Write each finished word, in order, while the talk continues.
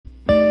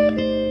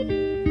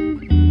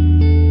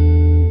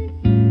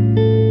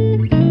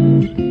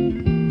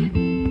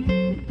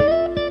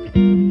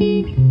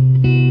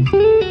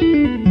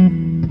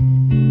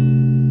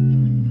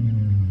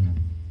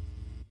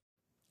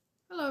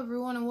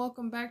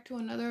back to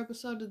another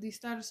episode of the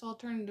Status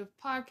Alternative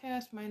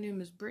Podcast. My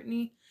name is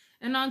Brittany,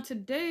 and on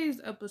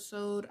today's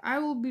episode, I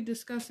will be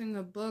discussing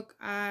a book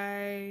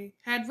I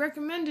had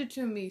recommended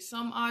to me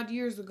some odd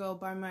years ago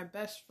by my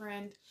best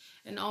friend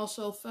and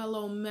also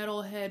fellow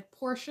metalhead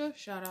Portia.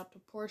 Shout out to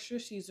Portia,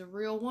 she's a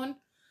real one.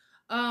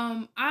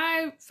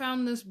 I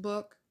found this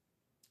book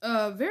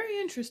very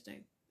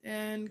interesting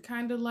and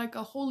kind of like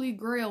a holy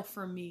grail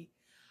for me.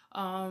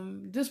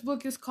 This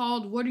book is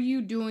called What Are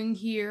You Doing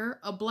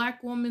Here? A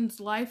Black Woman's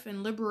Life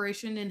and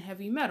Liberation in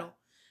Heavy Metal,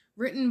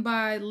 written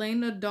by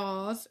Lena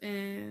Dawes,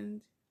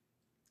 and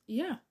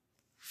yeah.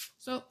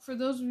 So for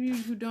those of you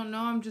who don't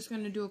know, I'm just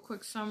going to do a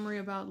quick summary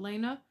about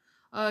Lena.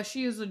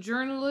 She is a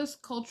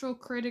journalist, cultural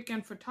critic,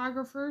 and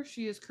photographer.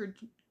 She has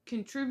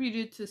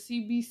contributed to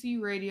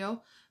CBC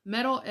Radio,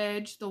 Metal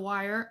Edge, The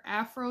Wire,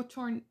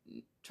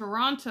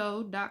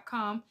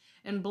 AfroToronto.com,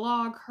 and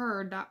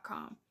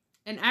blogher.com.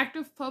 An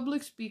active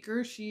public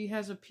speaker, she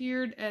has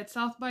appeared at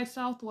South by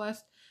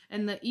Southwest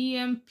and the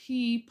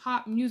EMP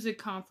Pop Music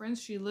Conference.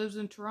 She lives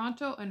in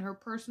Toronto, and her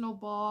personal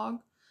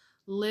blog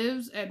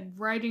lives at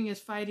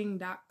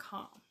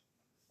writingisfighting.com.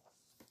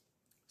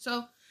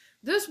 So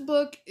this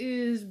book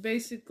is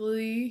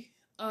basically,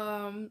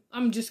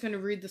 I'm just going to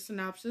read the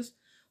synopsis.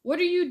 What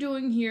Are You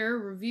Doing Here?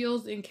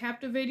 Reveals in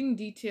captivating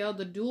detail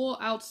the dual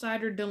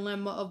outsider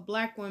dilemma of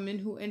Black women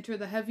who enter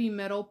the heavy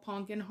metal,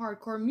 punk, and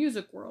hardcore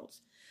music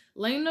worlds.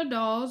 Lena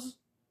Dawes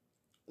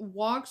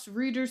walks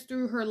readers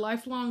through her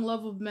lifelong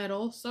love of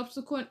metal,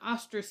 subsequent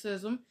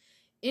ostracism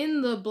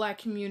in the Black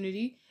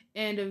community,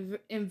 and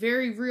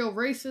very real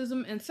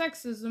racism and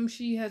sexism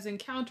she has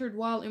encountered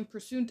while in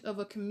pursuit of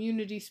a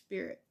community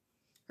spirit.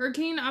 Her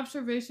keen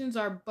observations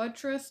are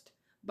buttressed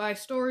by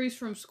stories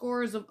from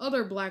scores of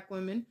other Black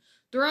women.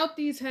 Throughout,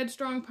 these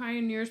headstrong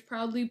pioneers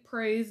proudly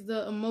praise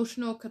the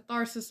emotional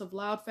catharsis of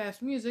loud,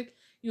 fast music.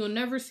 You'll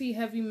never see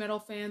heavy metal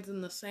fans in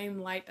the same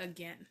light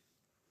again.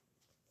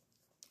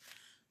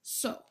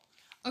 So,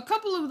 a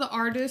couple of the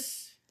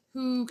artists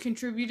who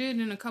contributed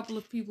and a couple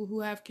of people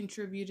who have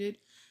contributed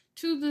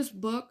to this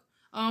book.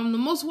 The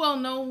most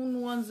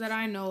well-known ones that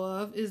I know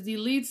of is the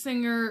lead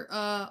singer,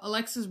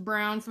 Alexis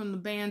Brown from the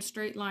band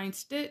Straight Line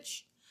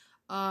Stitch,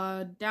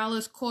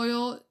 Dallas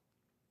Coyle,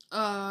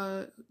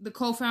 the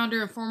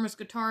co-founder and foremost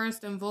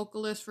guitarist and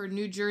vocalist for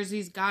New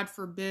Jersey's God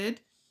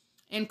Forbid,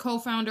 and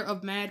co-founder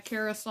of Mad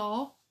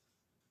Carousel,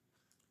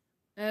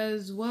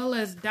 as well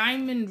as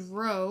Diamond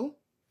Rowe,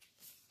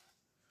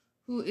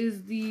 who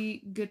is the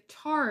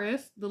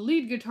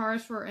lead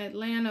guitarist for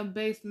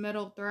Atlanta-based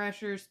metal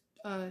thrashers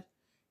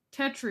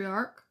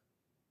Tetrarch.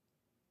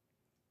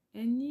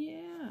 And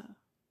yeah.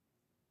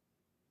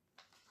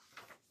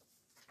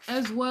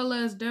 As well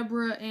as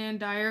Deborah Ann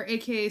Dyer,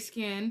 aka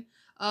Skin,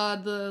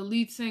 the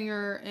lead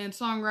singer and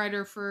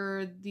songwriter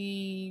for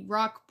the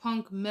rock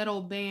punk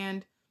metal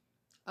band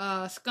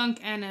Skunk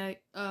Anais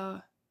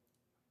or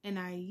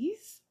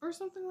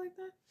something like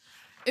that.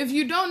 If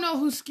you don't know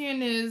who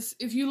Skin is,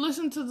 if you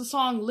listen to the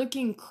song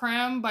Licking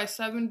Creme by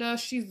Sevendust,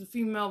 she's the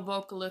female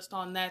vocalist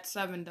on that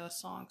Sevendust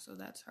song, so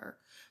that's her.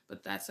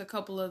 But that's a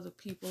couple of the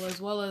people,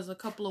 as well as a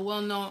couple of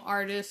well-known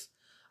artists,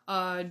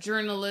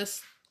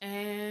 journalists,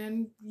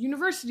 and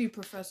university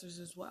professors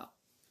as well.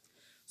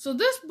 So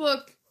this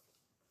book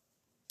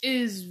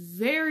is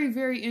very,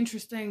 very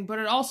interesting, but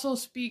it also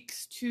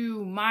speaks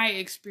to my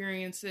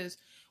experiences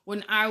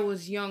when I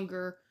was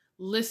younger,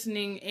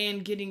 listening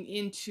and getting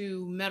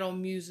into metal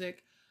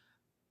music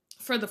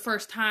for the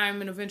first time,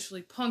 and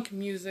eventually punk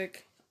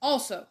music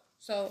also.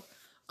 So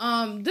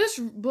this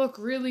book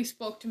really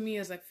spoke to me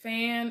as a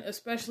fan,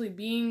 especially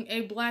being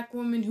a Black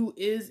woman who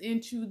is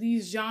into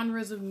these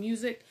genres of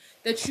music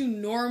that you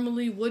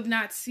normally would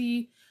not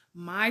see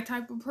my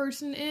type of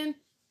person in.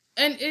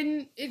 And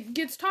it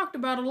gets talked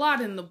about a lot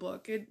in the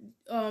book.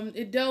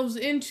 It delves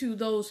into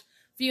those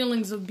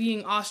feelings of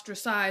being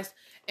ostracized,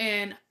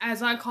 and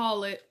as I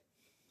call it,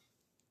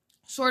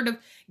 sort of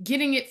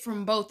getting it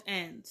from both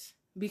ends.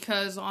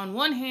 Because on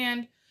one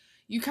hand,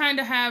 you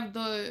have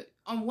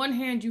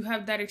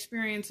that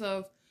experience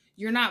of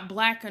you're not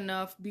Black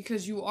enough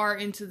because you are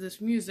into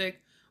this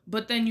music,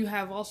 but then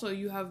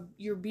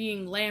you're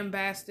being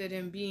lambasted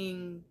and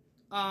being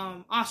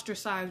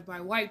ostracized by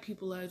white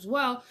people as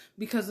well,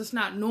 because it's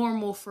not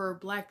normal for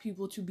Black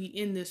people to be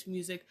in this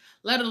music,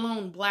 let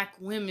alone Black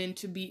women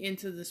to be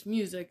into this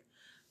music.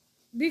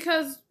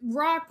 Because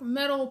rock,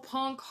 metal,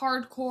 punk,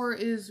 hardcore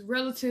is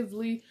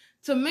relatively,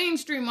 to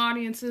mainstream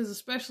audiences,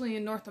 especially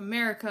in North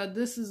America,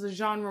 this is a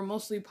genre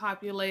mostly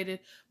populated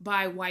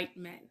by white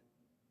men,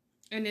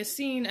 and is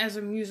seen as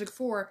a music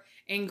for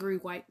angry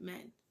white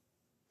men.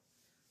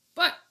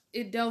 But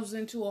it delves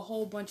into a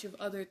whole bunch of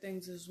other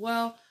things as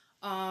well,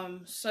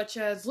 such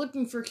as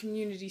looking for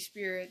community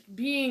spirit,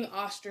 being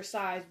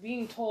ostracized,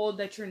 being told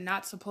that you're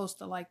not supposed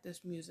to like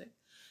this music.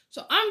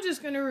 So I'm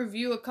just going to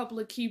review a couple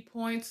of key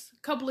points,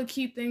 a couple of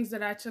key things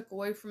that I took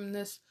away from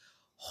this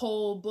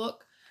whole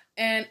book.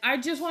 And I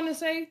just want to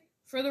say,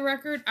 for the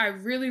record, I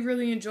really,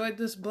 really enjoyed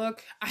this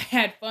book. I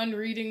had fun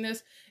reading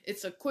this.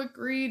 It's a quick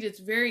read. It's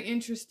very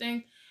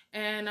interesting.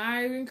 And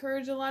I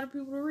encourage a lot of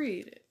people to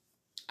read it.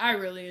 I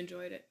really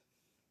enjoyed it.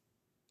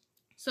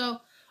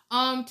 So,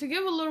 to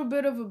give a little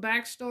bit of a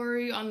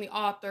backstory on the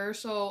author,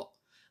 so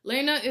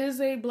Lena is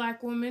a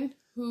black woman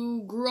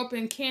who grew up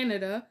in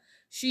Canada.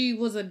 She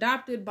was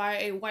adopted by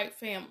a white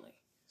family.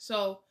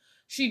 So,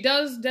 she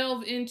does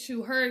delve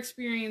into her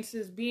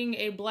experiences being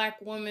a black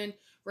woman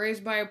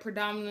raised by a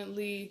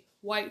predominantly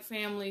white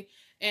family,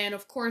 and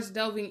of course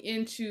delving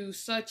into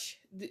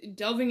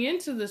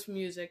this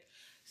music.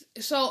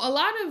 So a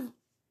lot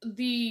of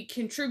the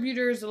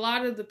contributors, a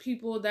lot of the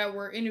people that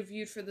were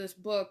interviewed for this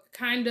book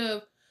kind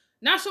of,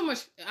 not so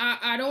much,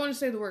 I don't want to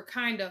say the word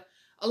kind of,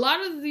 a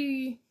lot of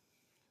the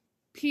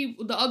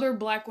people, the other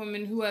black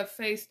women who have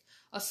faced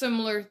a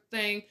similar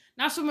thing,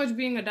 not so much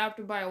being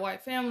adopted by a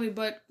white family,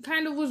 but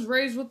kind of was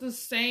raised with the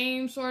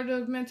same sort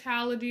of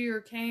mentality,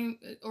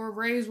 or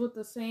raised with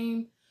the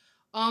same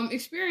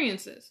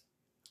experiences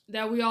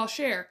that we all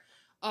share.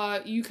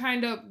 You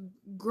kind of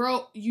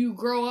grow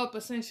up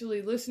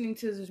essentially listening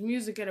to this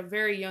music at a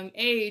very young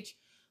age,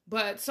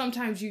 but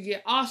sometimes you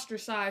get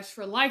ostracized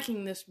for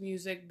liking this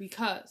music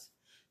because.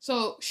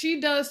 So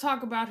she does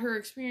talk about her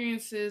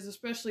experiences,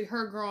 especially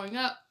her growing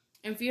up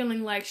and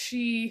feeling like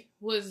she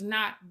was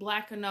not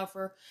black enough,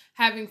 or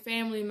having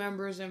family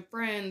members and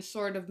friends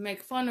sort of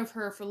make fun of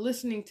her for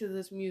listening to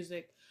this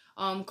music,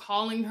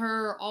 calling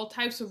her all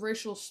types of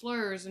racial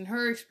slurs, and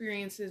her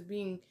experiences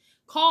being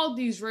called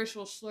these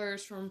racial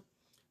slurs from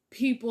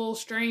people,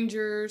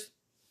 strangers,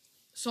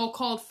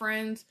 so-called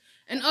friends,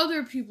 and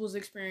other people's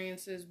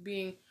experiences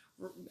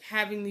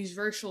having these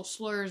racial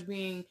slurs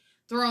being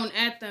thrown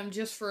at them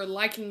just for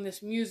liking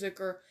this music,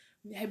 or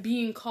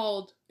being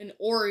called an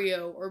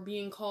Oreo, or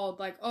being called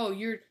like, oh,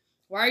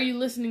 why are you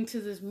listening to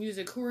this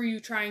music? Who are you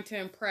trying to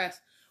impress?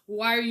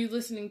 Why are you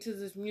listening to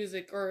this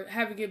music? Or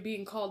having it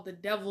being called the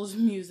devil's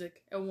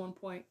music at one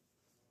point.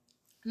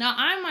 Now,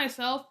 I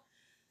myself,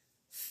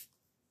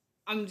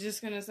 I'm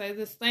just going to say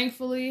this,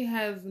 thankfully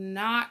have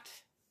not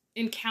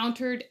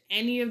encountered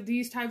any of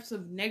these types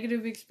of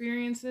negative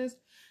experiences,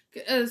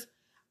 because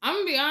I'm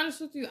going to be honest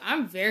with you,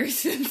 I'm very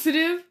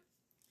sensitive.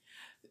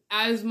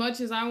 As much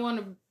as I want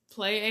to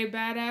play a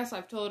badass,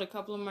 I've told a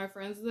couple of my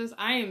friends this,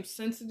 I am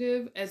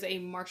sensitive as a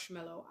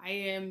marshmallow. I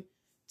am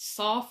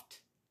soft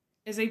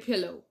as a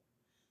pillow.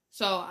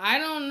 So I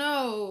don't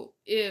know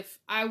if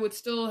I would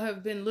still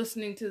have been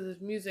listening to this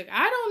music.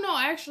 I don't know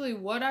actually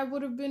what I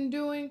would have been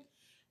doing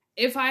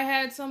if I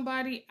had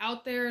somebody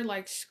out there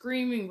like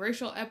screaming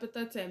racial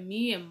epithets at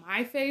me in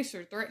my face,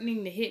 or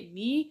threatening to hit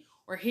me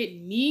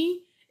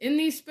in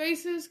these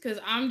spaces, because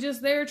I'm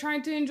just there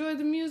trying to enjoy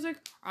the music,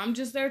 or I'm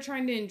just there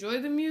trying to enjoy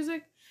the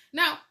music.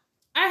 Now,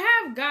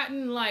 I have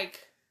gotten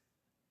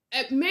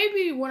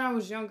maybe when I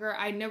was younger,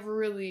 I never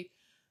really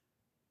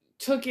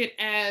took it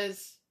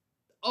as,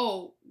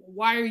 oh,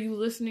 why are you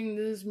listening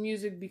to this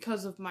music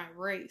because of my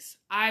race?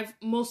 I've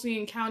mostly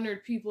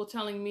encountered people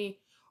telling me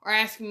or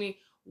asking me,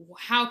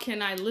 how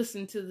can I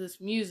listen to this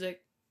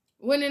music?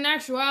 When in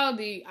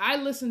actuality, I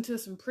listen to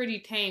some pretty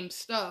tame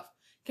stuff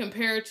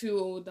compared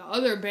to the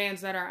other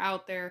bands that are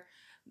out there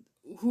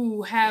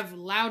who have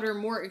louder,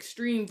 more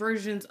extreme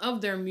versions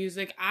of their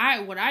music.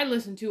 What I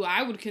listen to,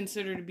 I would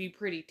consider to be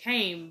pretty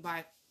tame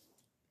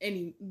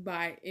in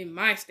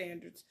my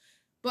standards.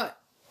 But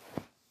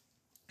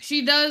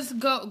she does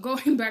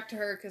going back to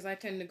her, because I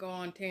tend to go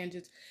on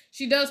tangents.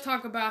 She does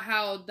talk about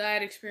how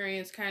that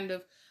experience kind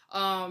of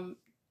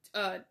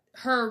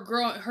her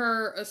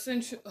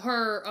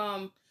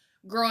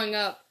growing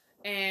up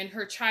and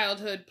her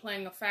childhood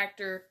playing a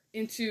factor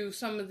into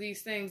some of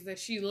these things that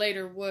she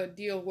later would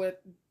deal with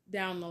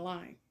down the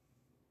line.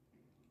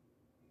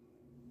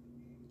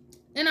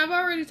 And I've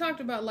already talked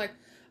about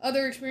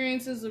other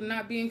experiences of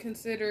not being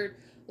considered,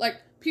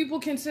 people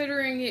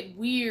considering it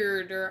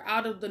weird or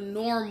out of the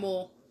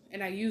normal.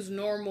 And I use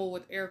normal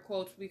with air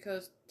quotes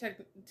because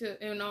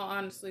in all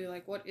honesty,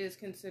 what is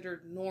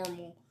considered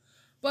normal?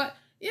 But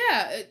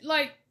yeah,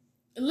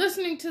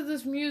 listening to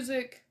this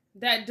music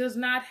that does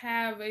not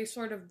have a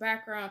sort of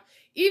background,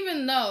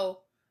 even though,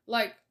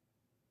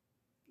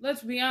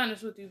 let's be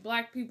honest with you,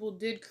 black people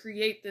did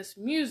create this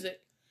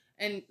music,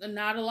 and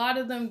not a lot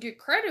of them get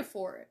credit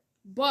for it.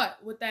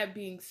 But with that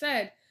being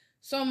said,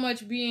 so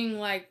much being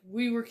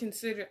we were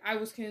considered, I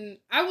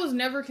was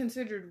never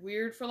considered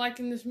weird for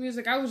liking this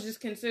music. I was just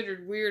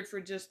considered weird for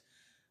just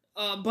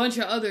a bunch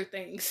of other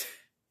things.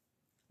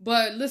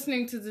 But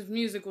listening to this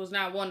music was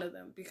not one of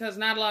them, because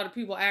not a lot of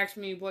people ask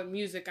me what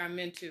music I'm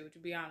into, to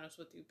be honest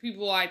with you.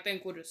 People, I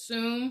think, would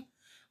assume,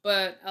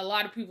 but a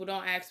lot of people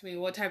don't ask me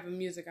what type of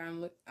music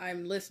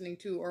I'm listening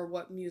to or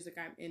what music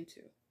I'm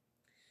into.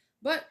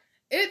 But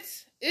it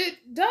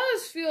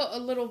does feel a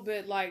little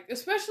bit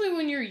especially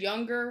when you're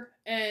younger,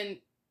 and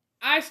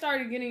I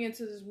started getting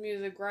into this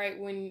music right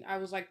when I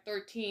was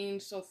 13,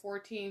 so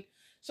 14.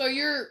 So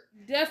you're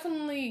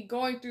definitely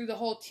going through the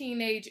whole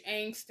teenage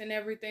angst and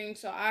everything.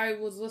 So I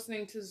was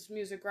listening to this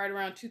music right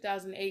around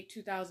 2008,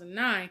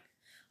 2009.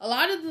 A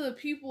lot of the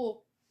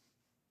people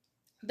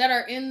that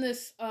are in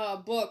this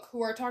book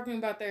who are talking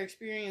about their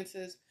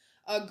experiences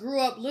grew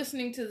up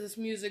listening to this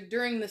music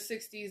during the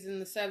 60s and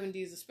the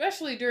 70s,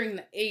 especially during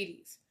the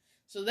 80s.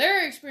 So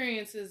their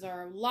experiences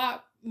are a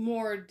lot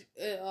more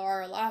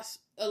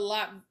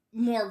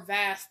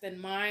vast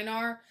than mine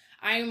are.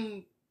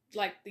 I'm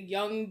like the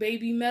young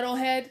baby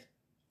metalhead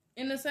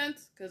in a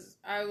sense, because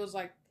I was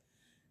like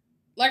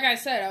I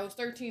said, I was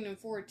 13 and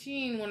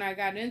 14 when I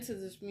got into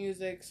this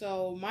music,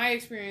 so my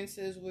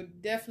experiences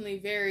would definitely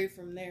vary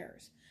from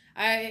theirs.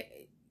 I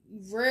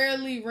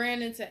rarely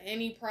ran into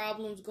any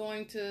problems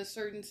going to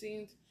certain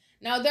scenes.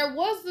 Now, there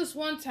was this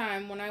one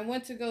time when I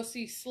went to go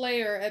see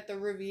Slayer at the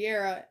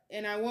Riviera,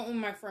 and I went with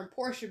my friend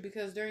Portia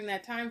because during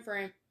that time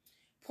frame,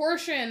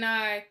 Portia and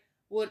I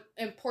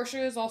and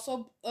Portia is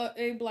also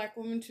a black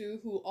woman too,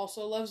 who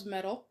also loves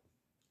metal.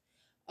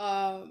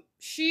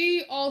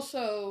 She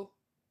also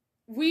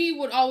we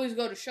would always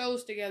go to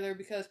shows together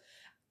because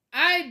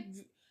I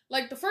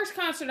like the first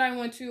concert I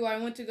went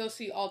to go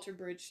see Alter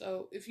Bridge.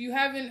 So if you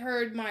haven't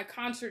heard my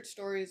concert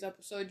stories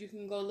episode, you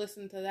can go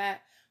listen to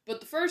that. But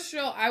the first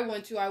show I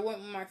went with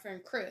my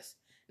friend Chris.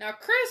 Now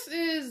Chris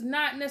is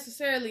not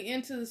necessarily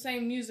into the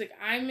same music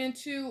I'm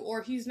into,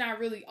 or he's not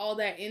really all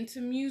that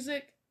into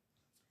music.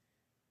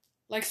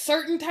 Like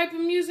certain type of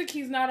music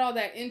he's not all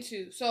that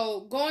into.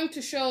 So going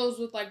to shows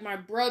with like my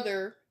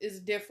brother is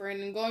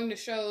different, and going to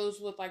shows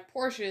with like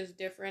Portia is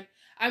different.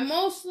 I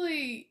will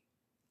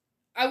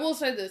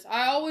say this,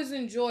 I always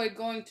enjoyed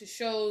going to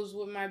shows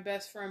with my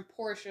best friend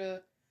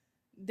Portia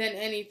than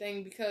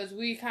anything, because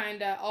we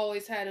kind of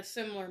always had a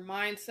similar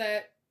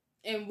mindset,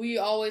 and we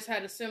always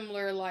had a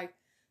similar like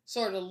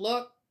sort of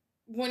look,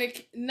 when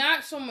it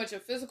not so much a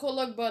physical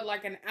look but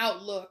like an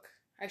outlook,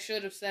 I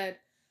should have said,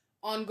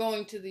 on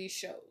going to these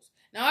shows.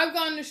 Now, I've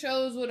gone to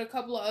shows with a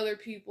couple of other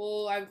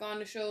people. I've gone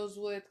to shows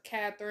with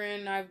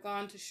Catherine. I've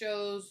gone to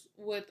shows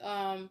with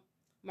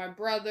my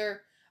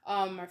brother,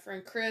 my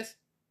friend Chris.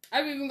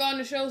 I've even gone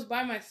to shows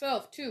by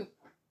myself, too.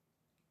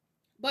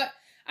 But,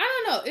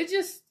 I don't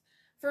know.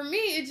 For me,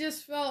 it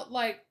just felt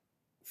like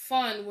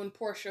fun when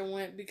Portia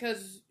went,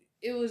 because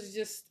it was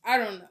just, I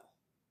don't know.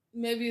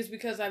 Maybe it's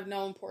because I've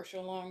known Portia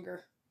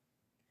longer.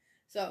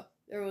 So,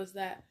 there was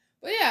that.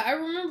 But yeah, I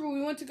remember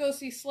we went to go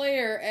see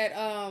Slayer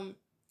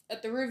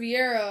at the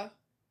Riviera.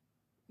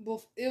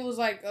 It was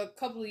like a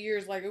couple of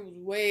years, like it was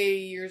way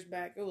years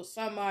back. It was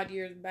some odd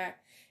years back.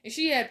 And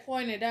she had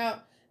pointed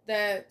out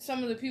that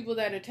some of the people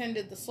that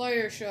attended the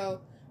Slayer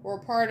show were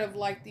part of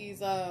like this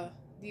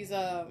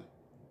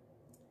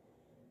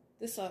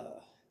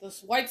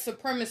white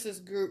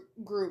supremacist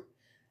group.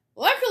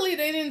 Luckily,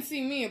 they didn't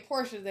see me and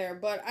Portia there,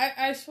 but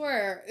I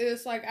swear,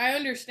 it's like, I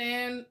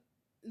understand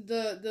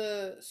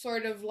the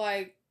sort of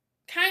like,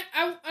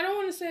 I don't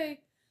want to say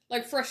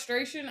like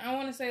frustration, I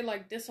want to say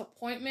like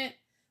disappointment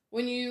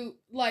when you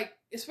like,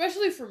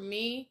 especially for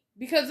me,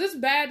 because it's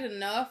bad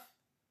enough,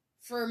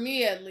 for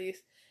me at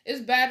least,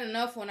 it's bad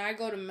enough when I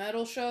go to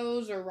metal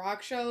shows or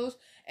rock shows,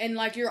 and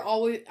like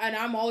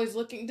I'm always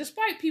looking,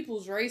 despite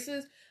people's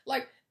races,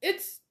 like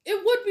it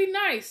would be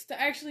nice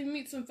to actually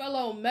meet some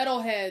fellow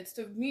metalheads,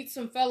 to meet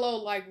some fellow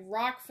like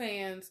rock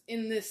fans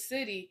in this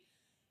city.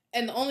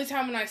 And the only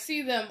time when I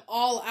see them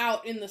all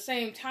out in the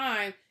same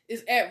time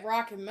is at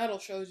rock and metal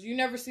shows. You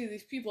never see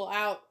these people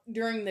out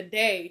during the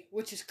day,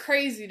 which is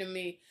crazy to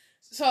me.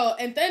 So,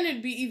 and then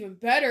it'd be even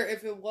better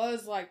if it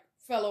was like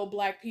fellow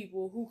black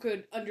people who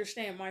could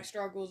understand my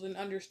struggles and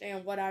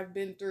understand what I've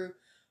been through,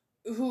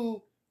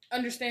 who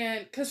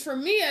understand, because for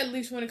me, at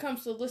least, when it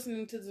comes to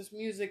listening to this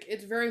music,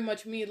 it's very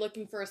much me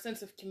looking for a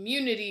sense of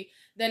community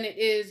than it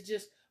is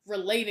just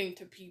relating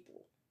to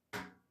people.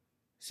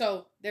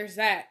 So there's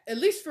that, at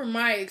least for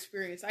my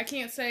experience. I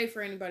can't say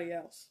for anybody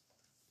else,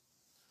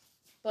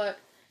 but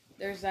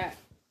there's that.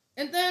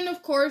 And then,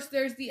 of course,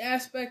 there's the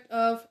aspect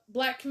of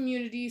black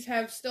communities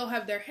still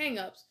have their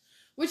hang-ups,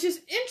 which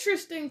is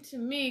interesting to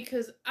me,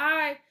 because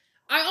I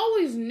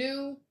always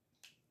knew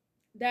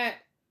that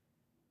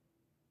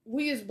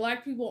we as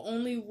black people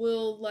only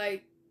will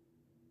like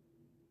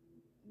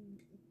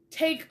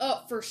take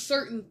up for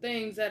certain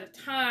things at a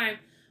time,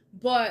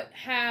 but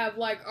have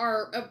like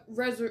our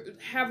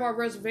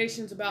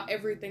reservations about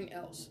everything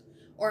else,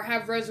 or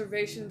have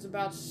reservations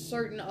about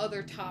certain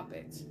other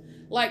topics.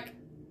 Like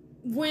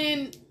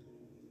when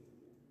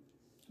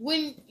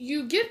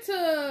you get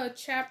to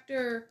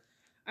chapter,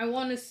 I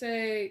want to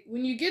say,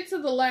 when you get to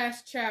the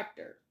last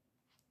chapter,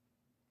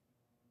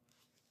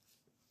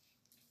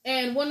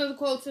 and one of the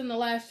quotes in the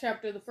last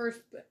chapter, the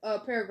first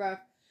paragraph,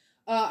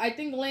 I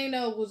think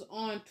Lena was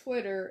on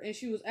Twitter, and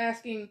she was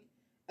asking,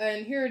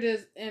 and here it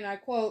is, and I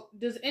quote,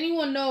 "Does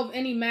anyone know of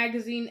any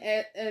magazine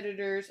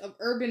editors of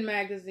urban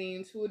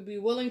magazines who would be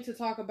willing to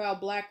talk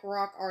about black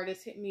rock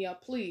artists? Hit me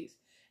up, please."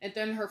 And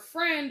then her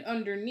friend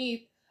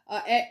underneath,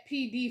 at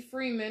PD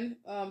Freeman,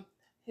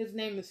 his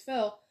name is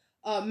Phil,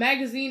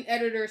 magazine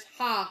editors,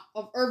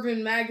 of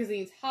urban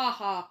magazines,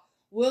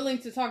 willing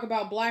to talk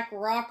about black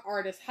rock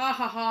artists,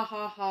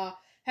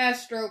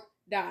 has stroke,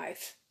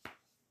 dies.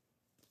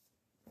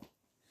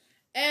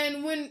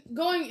 And when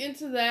going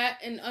into that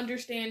and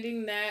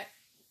understanding that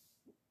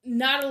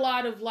not a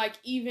lot of like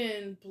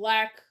even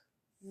black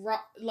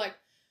rock, like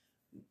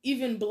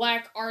even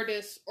black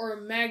artists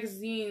or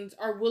magazines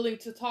are willing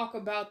to talk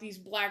about these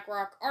black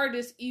rock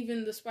artists,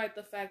 even despite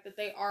the fact that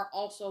they are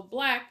also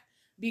black,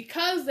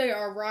 because they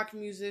are rock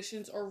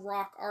musicians or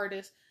rock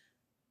artists.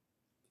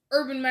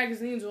 Urban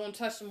magazines won't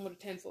touch them with a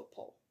 10-foot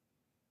pole.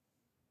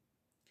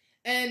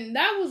 And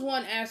that was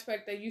one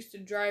aspect that used to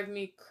drive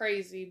me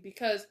crazy,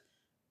 because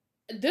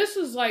this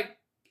was like,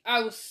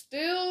 I was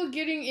still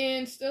getting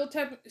in, still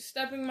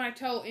stepping my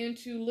toe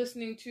into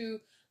listening to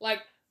like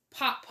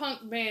pop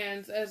punk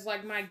bands as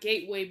like my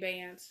gateway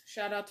bands.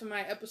 Shout out to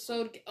my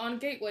episode on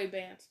gateway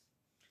bands.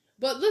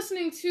 But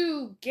listening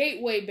to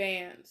gateway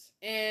bands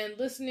and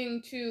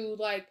listening to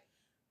like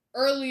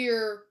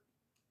earlier,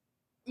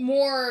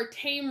 more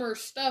tamer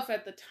stuff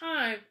at the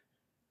time,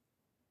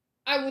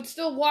 I would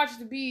still watch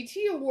the BET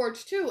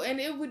Awards too, and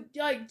it would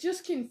like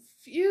just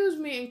confuse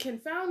me and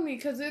confound me,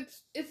 because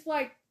it's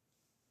like,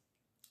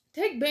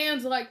 take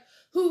bands like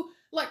who,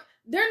 like,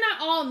 they're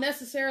not all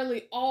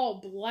necessarily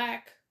all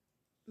black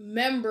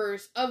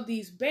members of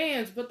these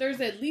bands, but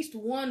there's at least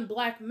one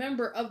black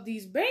member of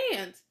these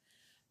bands.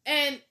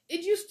 And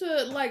it used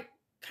to like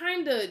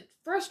kind of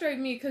frustrate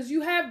me, because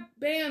you have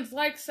bands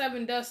like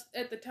Sevendust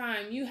at the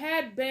time. You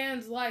had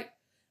bands like,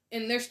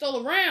 and they're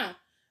still around,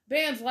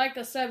 bands like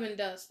a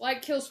Sevendust,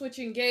 like Killswitch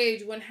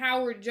Engage when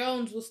Howard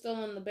Jones was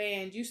still in the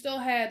band. You still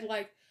had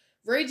like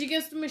Rage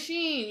Against the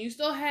Machine. You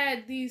still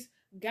had these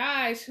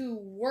guys who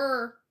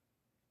were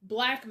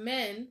black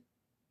men,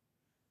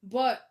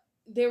 but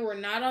they were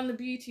not on the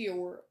BET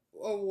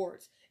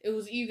Awards. It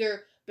was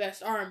either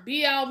best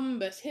R&B album,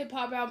 best hip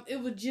hop album. It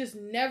would just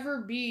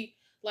never be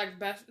like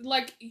best,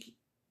 like,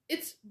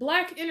 it's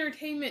black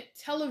entertainment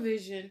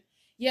television,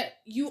 yet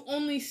you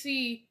only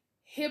see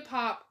hip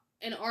hop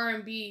and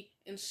R&B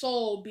and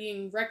soul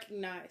being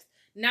recognized.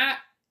 Not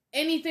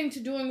anything to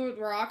do with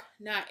rock,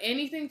 not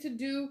anything to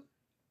do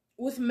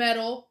with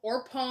metal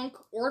or punk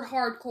or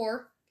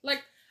hardcore.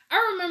 Like,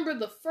 I remember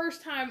the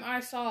first time I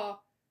saw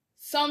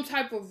some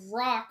type of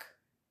rock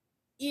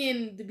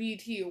in the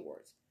BET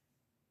Awards,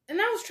 and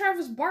that was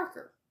Travis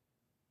Barker.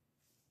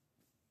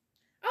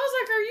 I was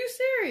like, are you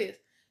serious?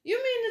 You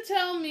mean to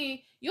tell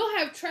me you'll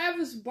have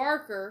Travis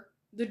Barker,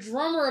 the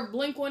drummer of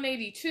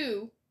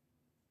Blink-182,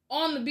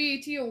 on the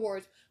BET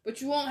Awards,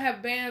 but you won't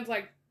have bands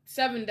like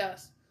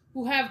Sevendust,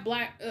 who have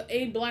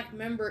a black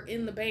member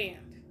in the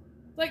band?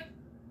 Like,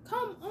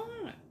 come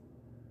on.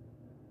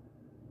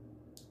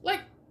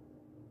 Like,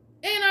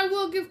 and I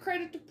will give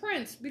credit to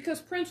Prince, because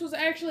Prince was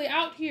actually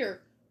out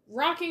here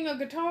rocking a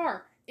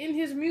guitar in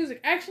his music,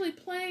 actually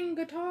playing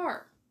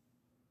guitar.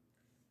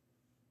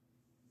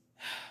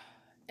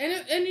 And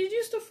it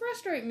used to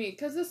frustrate me,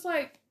 because it's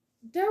like,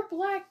 they're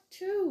black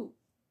too.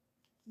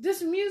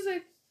 This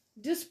music,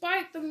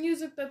 despite the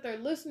music that they're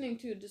listening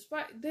to,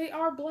 they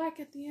are black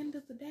at the end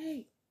of the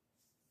day.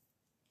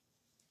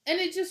 And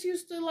it just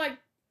used to like,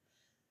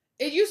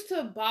 it used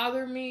to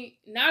bother me,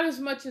 not as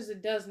much as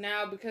it does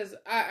now, because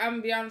I'm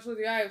gonna be honest with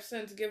you, I have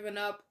since given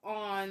up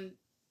on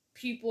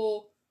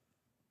people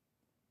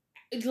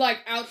like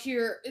out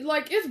here.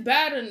 Like, it's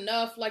bad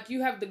enough, like,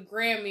 you have the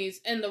Grammys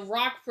and the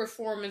rock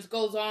performance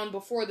goes on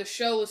before the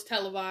show is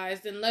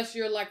televised, unless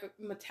you're like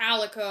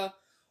Metallica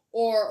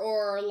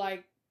or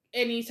like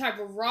any type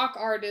of rock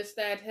artist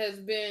that has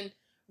been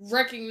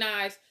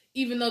recognized,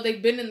 even though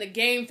they've been in the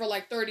game for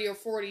like 30 or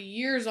 40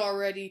 years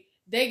already.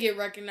 They get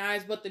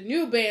recognized, but the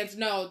new bands,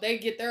 no, they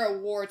get their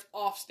awards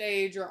off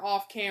stage or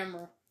off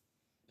camera.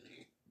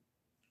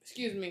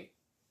 Excuse me.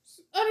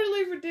 It's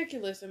utterly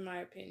ridiculous, in my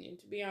opinion,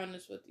 to be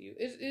honest with you.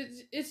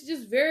 It's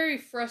just very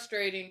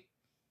frustrating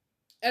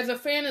as a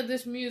fan of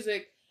this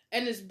music,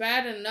 and it's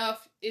bad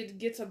enough it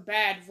gets a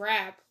bad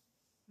rap,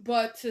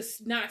 but to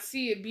not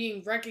see it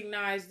being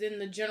recognized in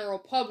the general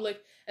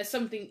public as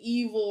something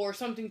evil or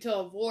something to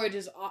avoid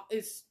is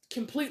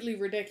completely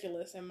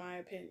ridiculous, in my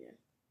opinion.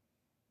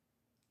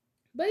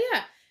 But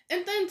yeah,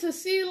 and then to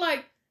see,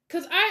 like,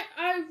 because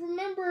I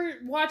remember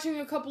watching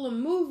a couple of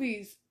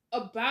movies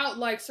about,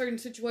 like, certain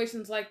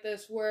situations like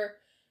this where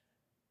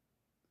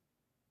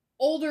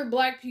older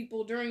black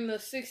people during the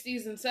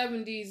 60s and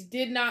 70s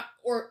did not,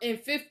 or in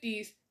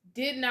 50s,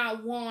 did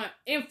not want,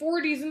 and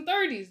 40s and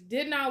 30s,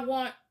 did not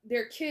want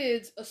their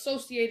kids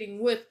associating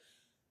with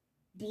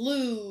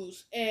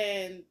blues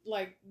and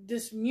like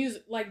this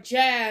music, like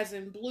jazz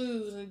and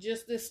blues, and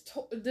just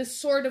this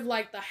sort of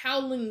like the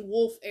Howling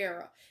Wolf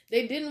era.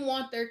 They didn't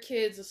want their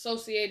kids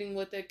associating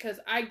with it, because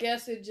I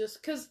guess it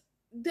just, because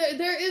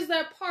there is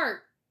that part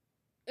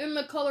in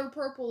The Color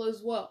Purple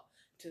as well.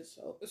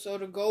 So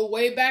to go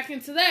way back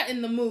into that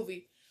in the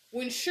movie,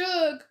 when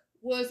Suge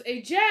was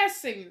a jazz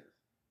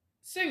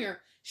singer,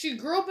 she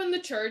grew up in the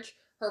church.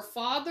 Her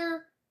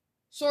father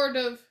sort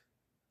of,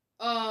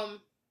 what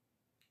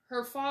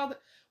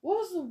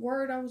was the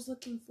word I was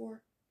looking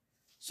for?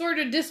 Sort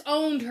of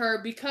disowned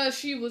her because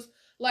she was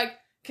like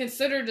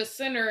considered a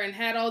sinner and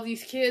had all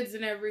these kids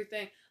and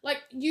everything. Like,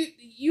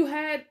 you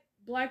had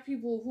black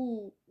people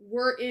who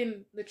were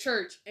in the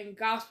church and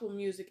gospel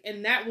music,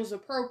 and that was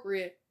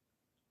appropriate.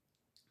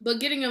 But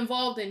getting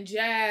involved in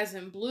jazz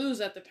and blues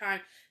at the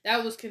time,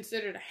 that was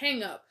considered a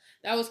hang up.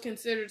 that was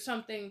considered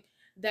something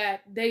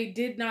that they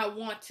did not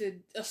want to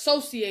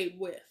associate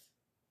with.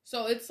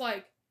 So it's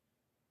like,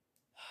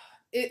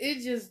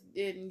 it just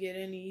didn't get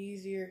any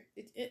easier.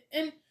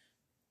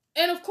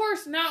 And of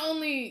course, not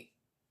only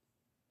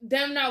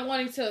them not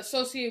wanting to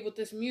associate with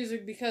this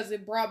music because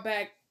it brought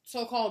back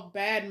so-called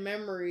bad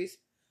memories,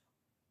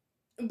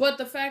 but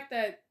the fact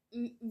that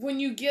when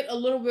you get a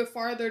little bit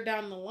farther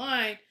down the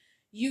line,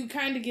 you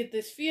kind of get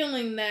this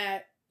feeling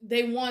that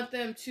they want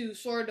them to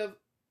sort of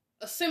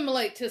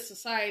assimilate to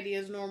society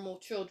as normal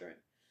children.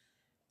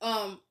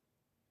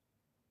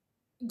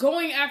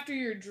 Going after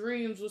your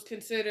dreams was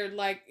considered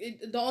like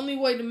the only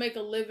way to make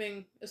a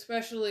living,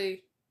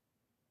 especially.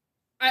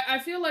 I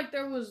feel like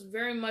there was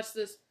very much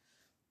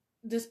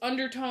this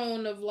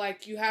undertone of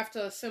like, you have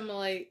to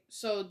assimilate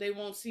so they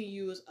won't see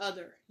you as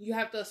other. You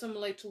have to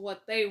assimilate to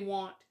what they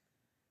want,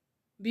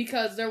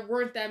 because there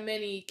weren't that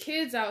many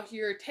kids out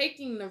here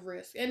taking the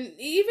risk. And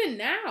even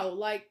now,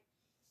 like,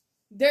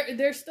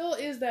 there still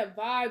is that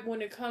vibe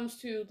when it comes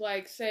to,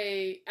 like,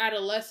 say,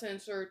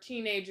 adolescents or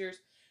teenagers,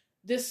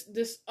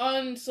 this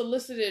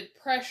unsolicited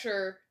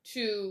pressure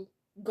to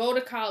go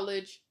to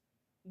college,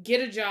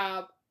 get a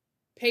job,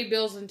 pay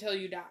bills until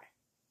you die.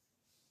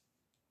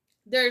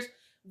 There's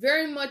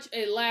very much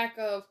a lack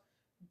of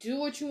do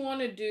what you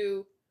want to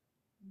do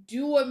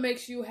what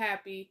makes you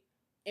happy,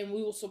 and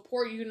we will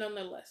support you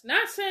nonetheless.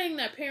 Not saying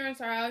that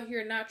parents are out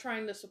here not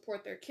trying to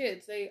support their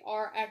kids. They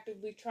are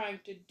actively trying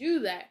to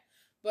do that.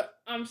 But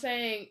I'm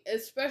saying,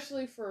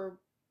 especially for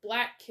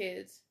Black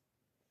kids,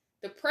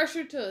 the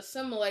pressure to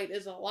assimilate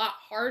is a lot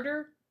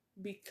harder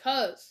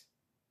because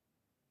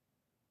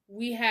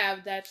we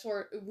have that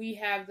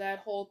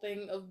whole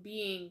thing of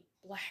being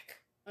Black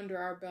under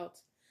our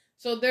belts.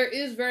 So there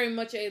is very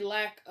much a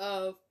lack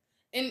of,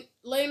 and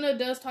Lena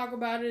does talk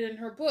about it in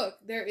her book,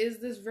 there is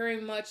this very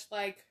much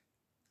like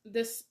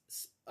this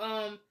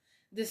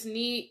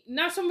need,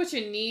 not so much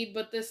a need,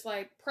 but this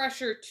like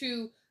pressure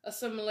to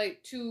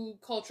assimilate to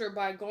culture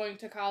by going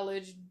to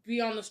college,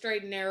 be on the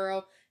straight and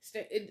narrow,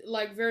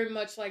 like very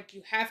much like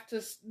you have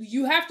to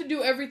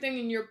do everything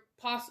in your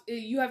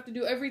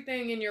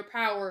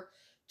power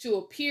to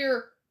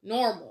appear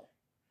normal.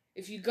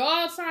 If you go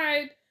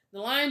outside the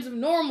lines of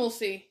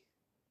normalcy,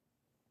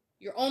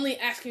 you're only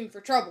asking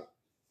for trouble.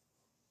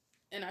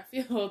 And I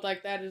feel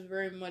like that is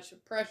very much a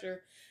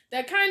pressure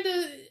that kind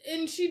of,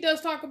 and she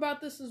does talk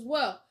about this as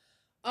well.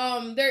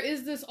 There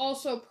is this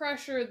also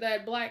pressure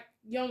that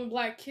young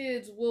black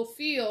kids will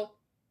feel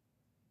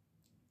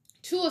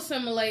to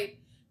assimilate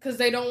because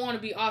they don't want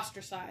to be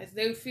ostracized.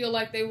 They feel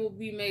like they will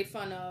be made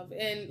fun of.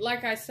 And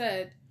like I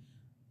said,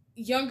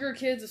 younger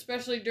kids,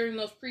 especially during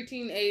those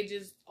preteen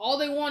ages, all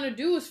they want to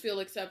do is feel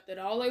accepted.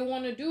 All they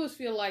want to do is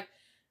feel like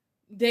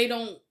they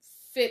don't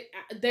fit.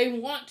 They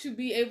want to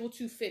be able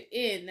to fit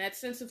in. That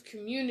sense of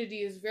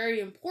community is very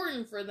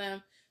important for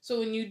them. So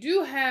when you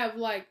do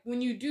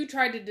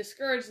try to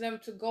discourage them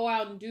to go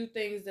out and do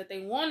things that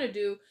they want to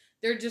do,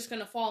 they're just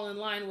going to fall in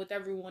line with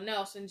everyone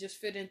else and just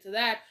fit into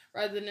that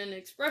rather than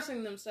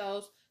expressing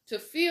themselves to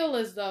feel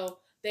as though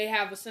they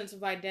have a sense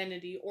of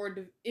identity or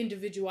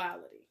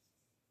individuality.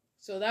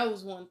 So that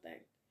was one thing.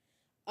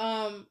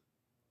 I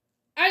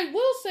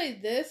will say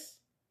this.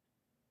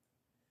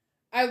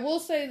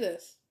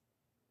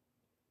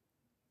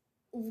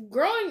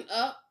 Growing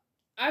up,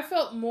 I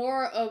felt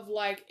more of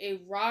like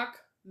a rock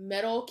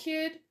metal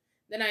kid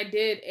than I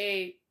did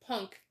a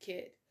punk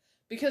kid.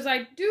 Because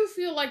I do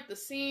feel like the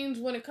scenes,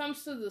 when it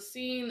comes to the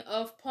scene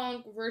of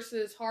punk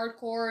versus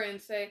hardcore, and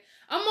say,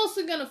 I'm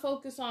mostly going to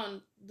focus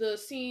on the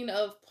scene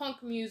of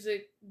punk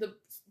music, the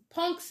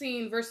punk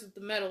scene versus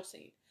the metal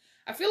scene.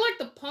 I feel like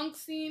the punk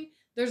scene,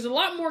 there's a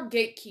lot more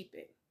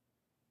gatekeeping.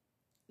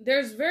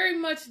 There's very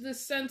much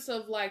this sense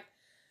of like,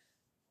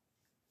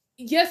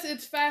 yes,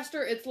 it's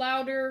faster, it's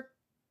louder,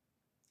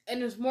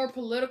 and it's more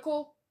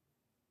political.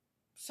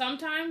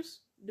 Sometimes,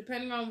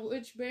 depending on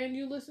which band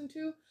you listen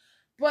to.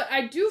 But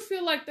I do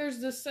feel like there's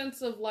this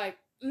sense of like,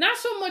 not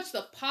so much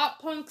the pop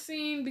punk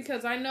scene,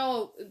 because I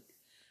know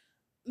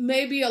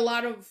maybe a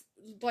lot of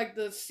like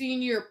the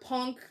senior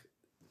punk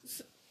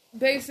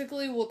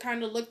basically will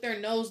kind of look their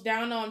nose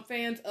down on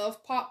fans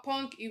of pop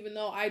punk, even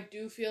though I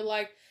do feel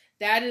like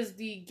that is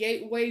the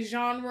gateway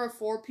genre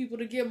for people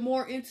to get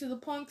more into the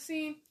punk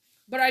scene.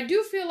 But I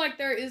do feel like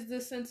there is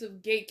this sense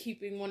of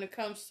gatekeeping when it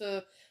comes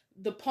to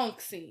the punk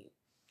scene,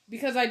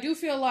 because I do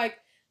feel like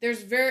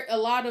there's a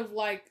lot of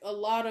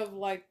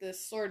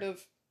this sort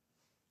of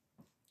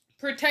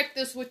protect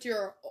this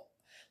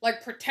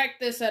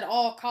at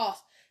all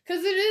costs.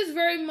 Because it is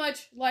very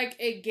much like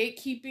a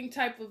gatekeeping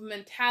type of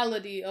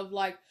mentality of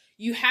like,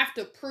 you have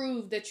to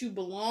prove that you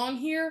belong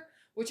here,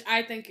 which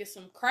I think is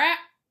some crap,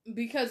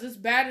 because it's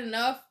bad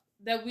enough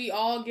that we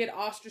all get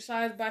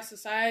ostracized by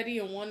society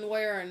in one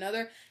way or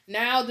another.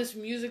 Now this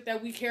music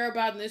that we care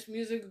about and this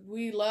music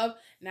we love,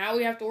 now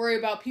we have to worry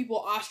about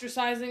people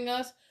ostracizing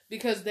us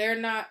because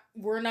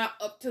we're not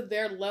up to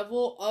their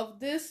level of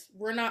this.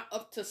 We're not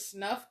up to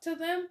snuff to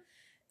them.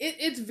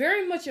 it's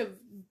very much a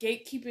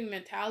gatekeeping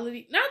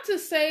mentality. Not to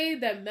say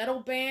that metal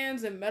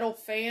bands and metal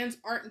fans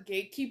aren't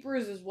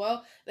gatekeepers as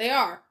well. They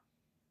are.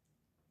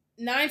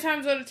 9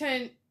 times out of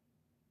 10,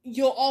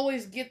 you'll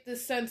always get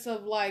this sense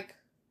of like,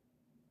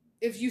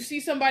 if you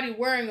see somebody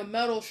wearing a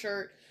metal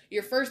shirt,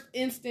 your first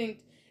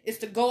instinct is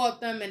to go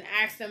up them and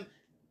ask them,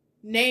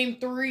 name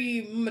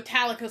 3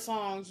 Metallica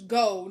songs,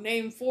 go.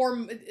 Name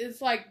 4.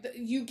 It's like,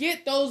 you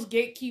get those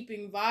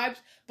gatekeeping vibes,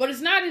 but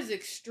it's not as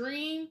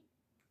extreme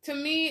to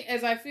me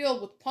as I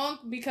feel with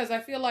punk, because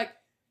I feel like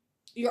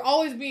you're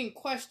always being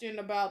questioned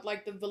about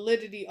like the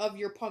validity of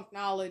your punk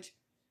knowledge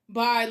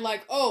by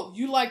like, oh,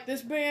 you like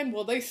this band?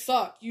 Well, they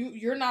suck.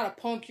 You're not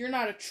a punk. You're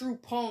not a true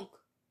punk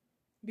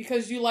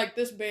because you like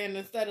this band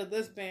instead of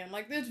this band.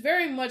 Like, there's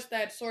very much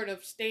that sort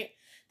of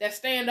that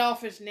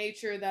standoffish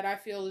nature that I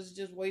feel is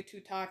just way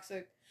too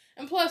toxic.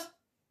 And plus,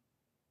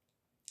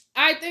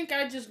 I think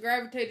I just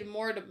gravitated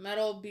more to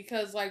metal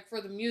because, like,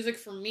 for the music,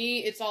 for me,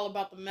 it's all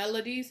about the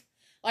melodies.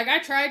 Like, I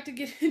tried to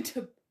get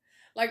into,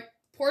 like,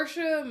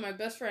 Portia, my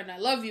best friend. I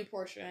love you,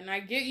 Portia. And I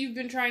get you've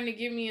been trying to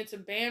get me into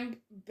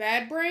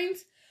Bad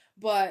Brains,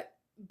 but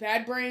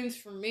Bad Brains,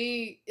 for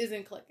me,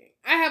 isn't clicking.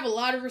 I have a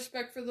lot of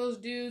respect for those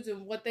dudes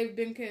and what they've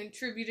been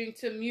contributing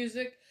to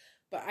music,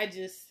 but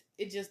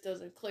it just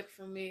doesn't click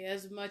for me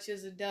as much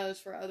as it does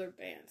for other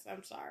bands.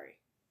 I'm sorry.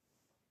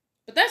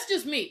 But that's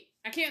just me.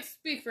 I can't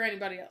speak for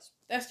anybody else.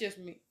 That's just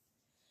me.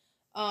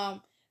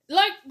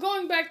 Like,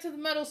 going back to the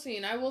metal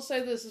scene, I will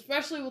say this,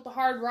 especially with the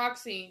hard rock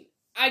scene,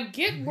 I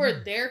get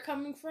where they're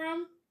coming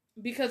from,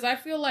 because I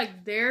feel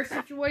like their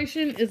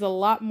situation is a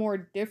lot more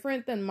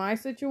different than my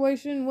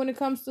situation when it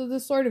comes to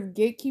this sort of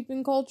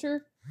gatekeeping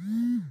culture.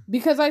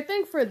 Because I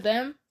think for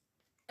them,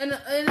 and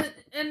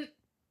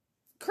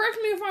correct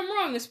me if I'm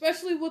wrong,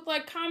 especially with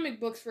like comic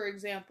books, for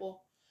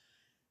example,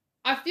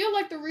 I feel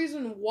like the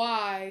reason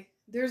why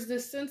there's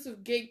this sense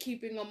of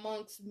gatekeeping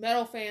amongst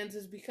metal fans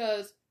is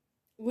because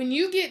when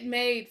you get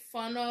made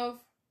fun of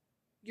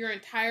your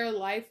entire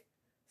life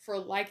for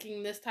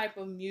liking this type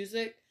of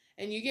music,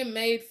 and you get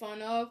made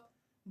fun of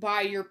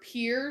by your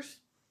peers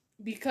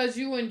because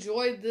you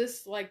enjoy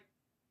this like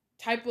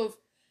type of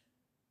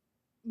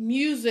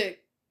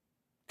music,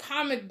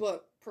 comic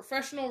book,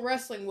 professional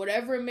wrestling,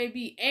 whatever it may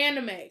be,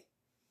 anime,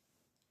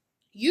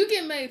 you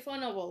get made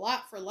fun of a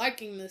lot for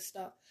liking this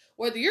stuff.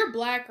 Whether you're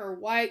black or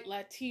white,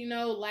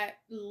 Latino,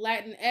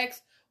 Latinx,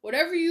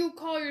 whatever you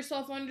call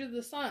yourself under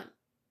the sun,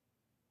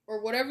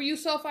 or whatever you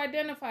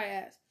self-identify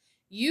as,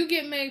 you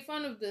get made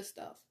fun of this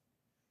stuff.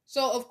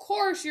 So, of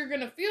course, you're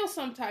going to feel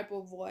some type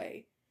of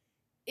way.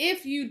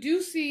 If you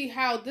do see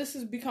how this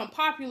has become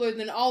popular,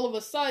 then all of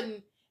a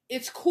sudden,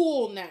 it's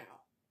cool now.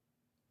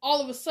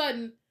 All of a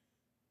sudden,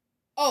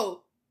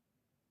 oh,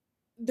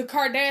 the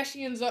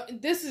Kardashians are,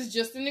 this is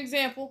just an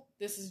example.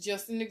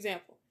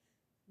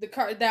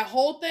 That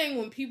whole thing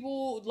when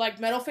people, like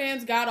metal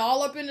fans, got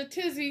all up in a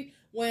tizzy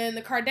when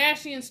the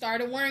Kardashians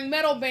started wearing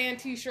metal band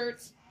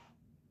t-shirts.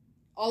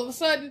 All of a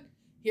sudden,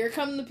 here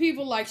come the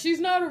people like, she's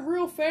not a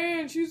real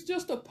fan, she's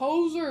just a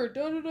poser,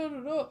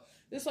 da-da-da-da-da.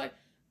 It's like,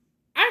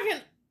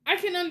 I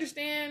can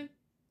understand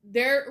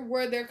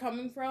where they're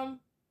coming from.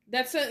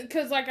 That's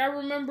because, like, I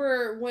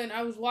remember when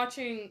I was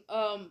watching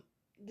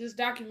this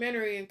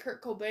documentary and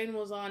Kurt Cobain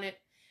was on it,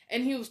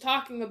 and he was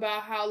talking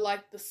about how,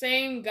 like, the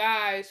same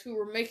guys who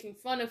were making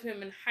fun of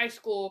him in high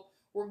school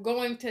were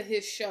going to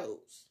his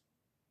shows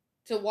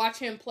to watch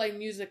him play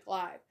music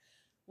live.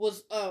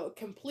 Was a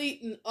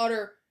complete and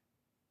utter,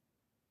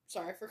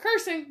 sorry for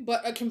cursing,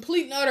 but a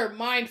complete and utter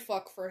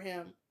mindfuck for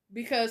him.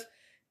 Because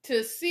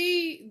to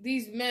see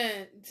these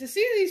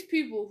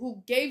people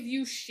who gave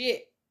you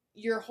shit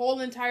your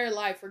whole entire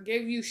life, or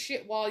gave you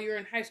shit while you're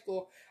in high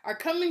school, are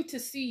coming to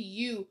see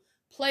you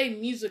play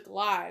music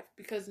live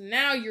because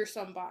now you're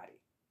somebody.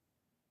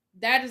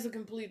 That is a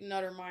complete and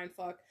utter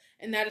mindfuck,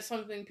 and that is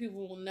something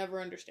people will never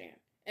understand.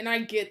 And I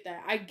get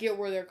that. I get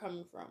where they're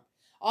coming from.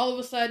 All of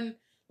a sudden,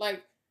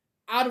 like,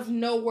 out of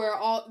nowhere,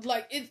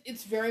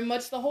 it's very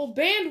much the whole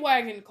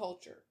bandwagon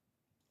culture.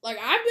 Like,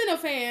 I've been a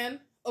fan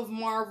of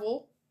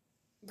Marvel.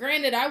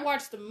 Granted, I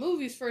watched the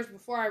movies first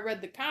before I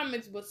read the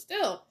comics, but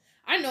still,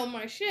 I know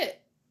my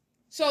shit.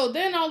 So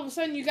then all of a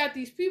sudden you got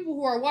these people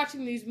who are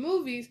watching these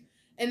movies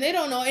and they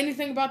don't know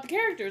anything about the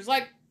characters.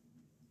 Like,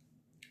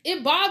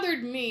 it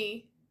bothered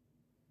me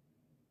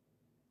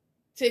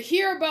to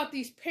hear about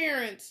these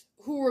parents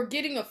who were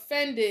getting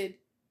offended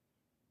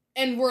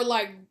and were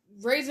like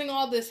raising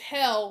all this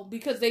hell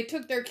because they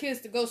took their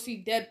kids to go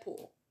see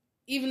Deadpool,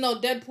 even though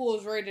Deadpool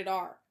is rated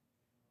R.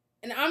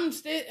 And I'm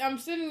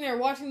sitting there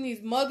watching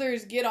these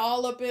mothers get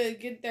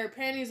their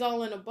panties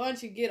all in a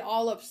bunch and get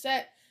all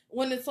upset,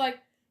 when it's like,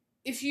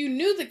 if you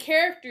knew the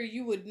character,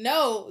 you would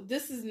know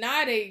this is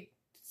not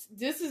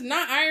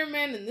Iron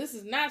Man and this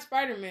is not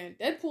Spider-Man.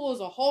 Deadpool is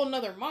a whole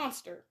nother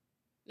monster.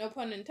 No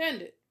pun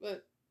intended,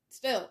 but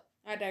still,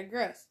 I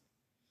digress.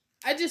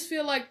 I just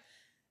feel like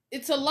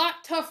it's a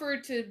lot tougher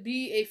to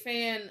be a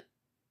fan,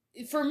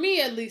 for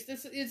me at least.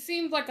 It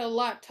seems like a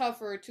lot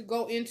tougher to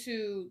go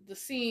into the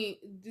scene,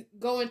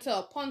 go into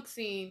a punk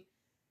scene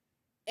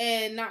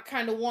and not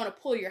kind of want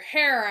to pull your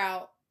hair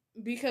out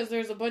because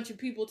there's a bunch of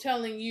people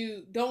telling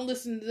you, don't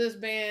listen to this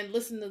band,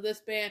 listen to this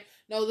band,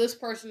 no, this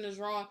person is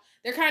wrong.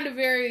 They're kind of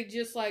very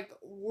just like,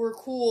 we're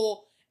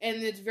cool,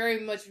 and it's very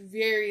much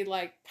very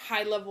like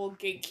high level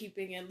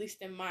gatekeeping, at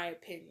least in my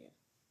opinion.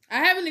 I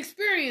haven't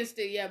experienced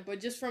it yet, but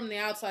just from the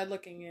outside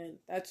looking in,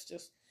 that's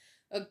just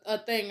a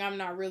thing I'm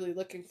not really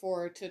looking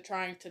forward to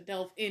trying to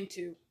delve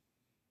into.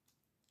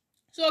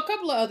 So a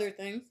couple of other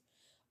things.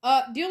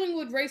 Dealing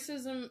with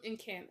racism in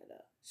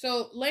Canada.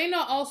 So Lena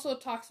also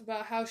talks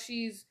about how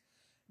she's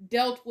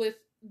dealt with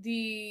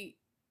the,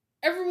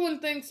 everyone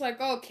thinks like,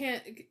 oh,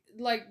 can't,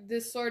 like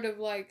this sort of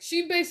like,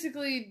 she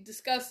basically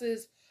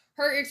discusses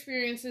her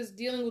experiences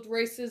dealing with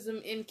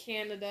racism in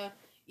Canada,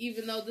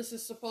 even though this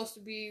is supposed to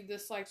be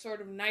this like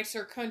sort of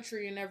nicer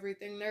country and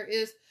everything. There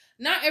is,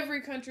 not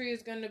every country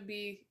is going to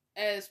be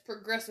as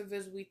progressive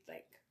as we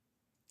think.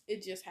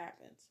 It just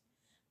happens.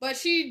 But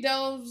she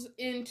delves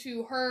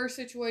into her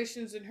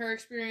situations and her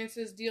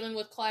experiences dealing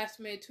with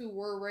classmates who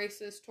were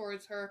racist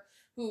towards her,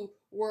 who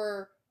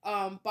were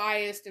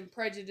biased and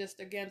prejudiced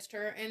against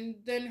her, and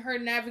then her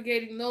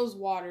navigating those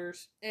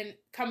waters and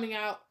coming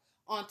out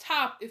on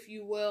top, if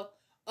you will,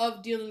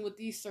 of dealing with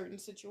these certain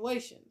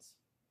situations.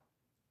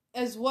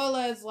 As well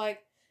as,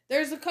 like,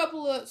 there's a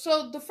couple of,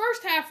 so the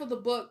first half of the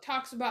book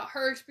talks about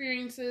her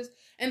experiences,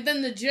 and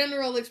then the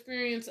general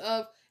experience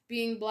of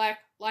being black,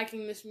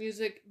 liking this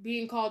music,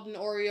 being called an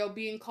Oreo,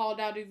 being called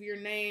out of your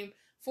name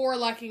for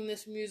liking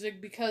this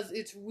music because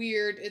it's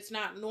weird, it's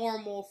not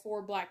normal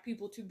for black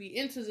people to be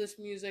into this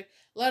music,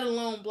 let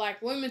alone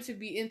black women to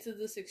be into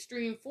this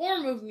extreme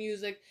form of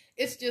music.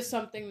 It's just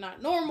something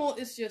not normal,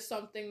 it's just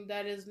something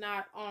that is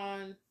not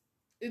on,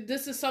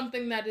 this is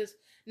something that is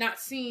not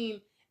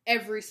seen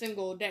every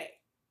single day.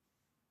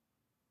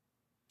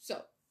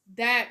 So,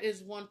 that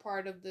is one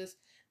part of this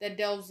that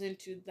delves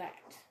into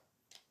that.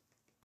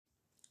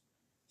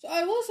 So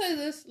I will say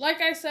this,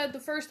 like I said, the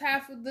first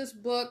half of this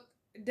book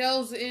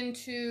delves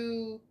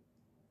into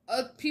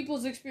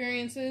people's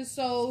experiences.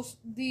 So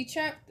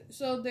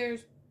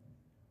there's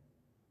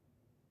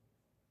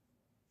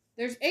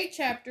 8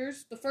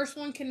 chapters. The first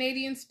one,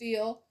 Canadian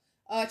Steel.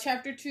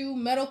 Chapter 2,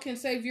 Metal Can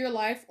Save Your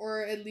Life,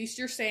 or at least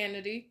your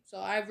sanity. So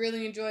I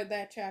really enjoyed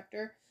that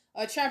chapter.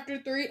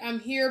 Chapter 3, I'm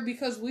Here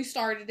Because We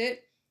Started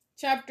It.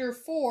 Chapter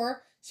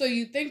 4, So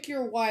You Think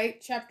You're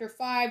White. Chapter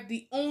 5,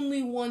 The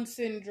Only One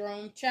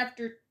Syndrome.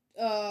 Chapter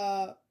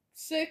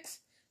 6,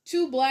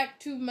 Too Black,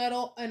 Too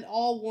Metal, and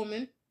All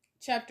Woman.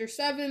 Chapter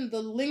 7,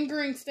 The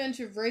Lingering Stench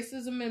of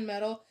Racism in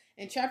Metal.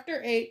 And Chapter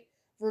 8,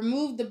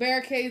 Remove the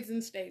Barricades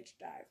and Stage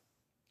Dive.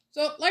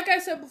 So, like I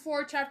said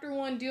before, Chapter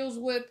 1 deals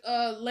with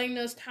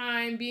Lena's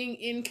time being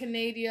in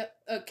Canada,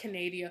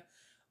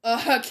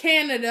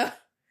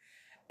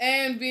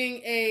 and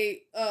being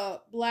a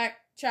black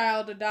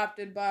child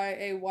adopted by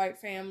a white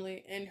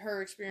family and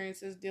her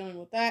experiences dealing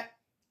with that.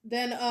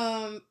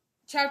 Then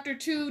Chapter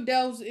 2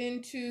 delves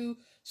into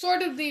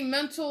sort of the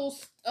mental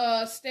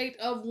state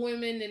of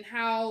women and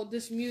how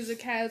this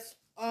music has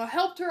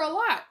helped her a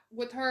lot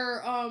with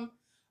her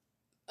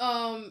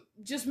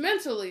just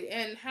mentally,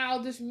 and how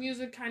this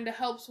music kind of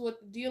helps with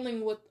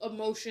dealing with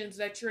emotions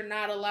that you're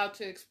not allowed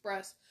to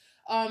express.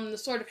 The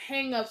sort of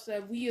hang-ups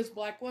that we as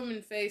black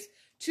women face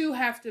to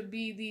have to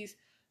be these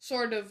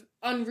sort of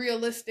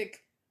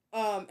unrealistic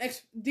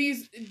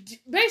these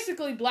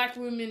basically black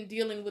women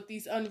dealing with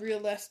these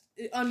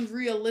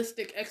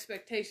unrealistic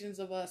expectations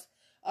of us,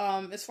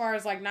 as far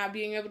as like not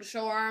being able to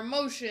show our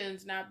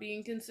emotions, not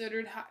being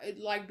considered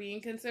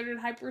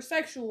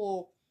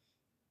hypersexual,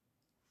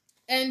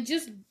 and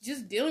just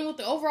dealing with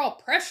the overall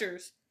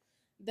pressures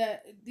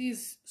that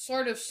these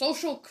sort of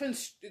social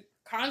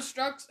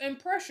constructs and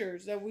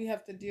pressures that we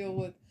have to deal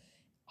with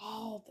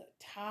all the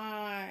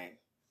time.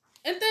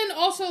 And then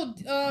also,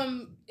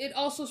 it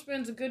also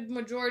spends a good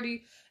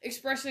majority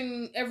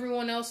expressing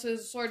everyone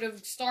else's sort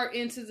of start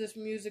into this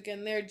music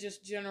and their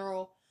just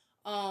general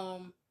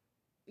love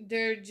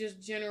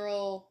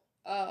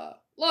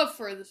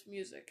for this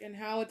music and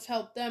how it's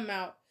helped them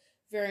out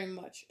very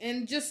much,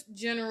 and just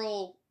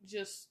general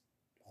just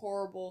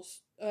horrible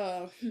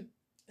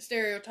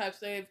stereotypes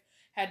they've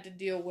had to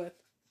deal with.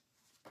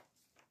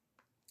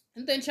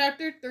 And then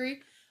Chapter 3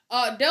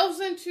 delves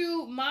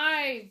into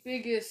my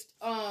biggest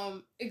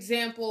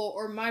example,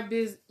 or my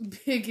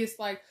biggest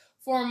like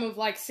form of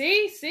like,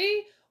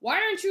 see, why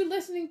aren't you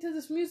listening to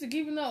this music?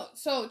 Even though,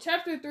 so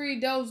Chapter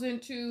 3 delves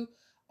into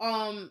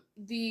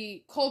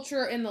the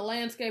culture and the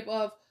landscape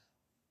of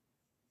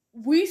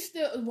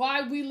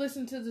why we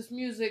listen to this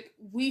music.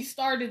 We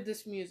started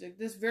this music.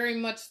 This very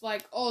much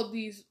like, oh,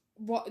 these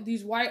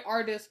white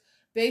artists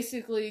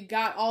basically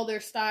got all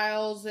their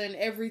styles and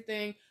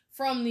everything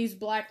from these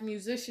black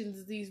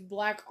musicians, these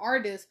black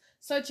artists,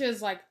 such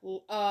as like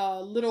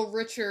Little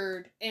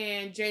Richard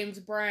and James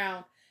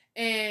Brown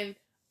and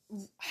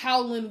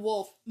Howlin'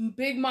 Wolf,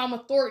 Big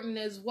Mama Thornton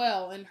as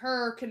well, and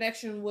her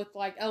connection with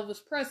like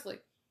Elvis Presley.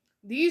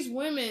 These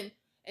women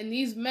and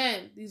these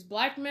men, these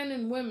black men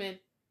and women,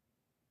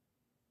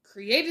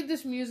 created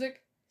this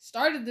music,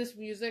 started this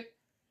music,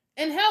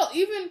 and hell,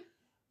 even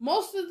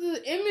most of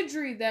the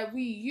imagery that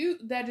we use,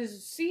 that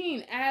is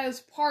seen as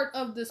part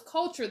of this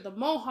culture, the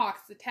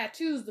mohawks, the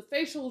tattoos, the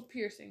facial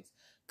piercings,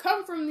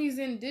 come from these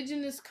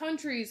indigenous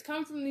countries,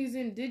 come from these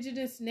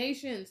indigenous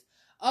nations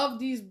of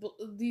these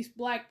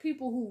black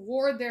people who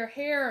wore their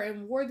hair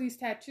and wore these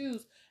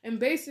tattoos. And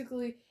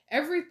basically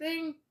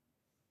everything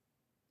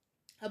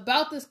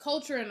about this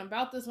culture and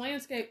about this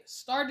landscape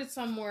started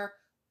somewhere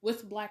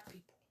with black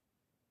people.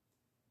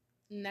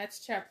 And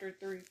that's chapter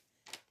 3.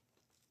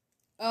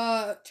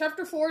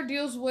 Chapter 4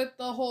 deals with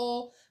the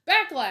whole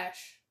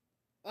backlash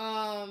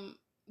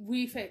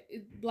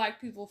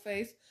black people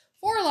face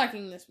for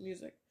liking this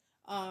music.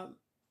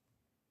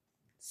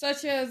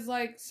 Such as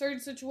like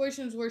certain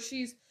situations where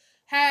she's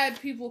had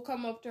people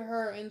come up to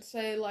her and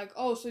say like,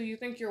 oh, so you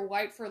think you're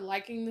white for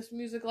liking this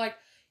music? Like,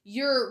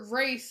 your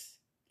race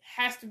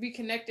has to be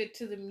connected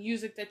to the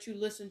music that you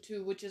listen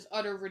to, which is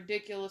utter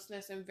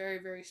ridiculousness and very,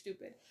 very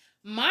stupid.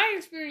 My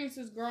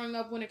experiences growing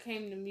up when it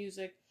came to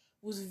music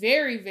was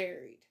very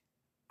varied.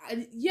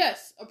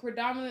 Yes, a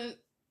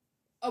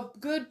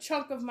good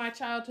chunk of my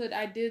childhood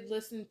I did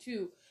listen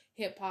to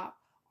hip-hop,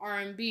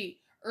 R&B,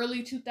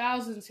 early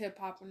 2000s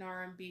hip-hop and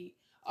R&B,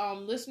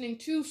 listening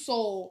to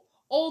soul,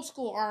 old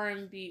school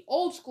R&B,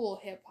 old school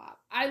hip-hop.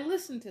 I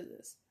listened to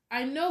this.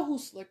 I know who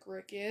Slick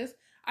Rick is.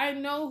 I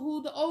know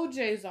who the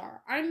OJs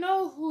are. I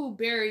know who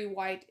Barry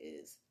White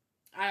is.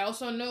 I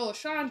also know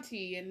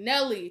Ashanti and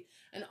Nelly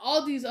and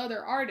all these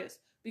other artists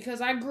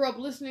because I grew up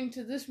listening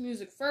to this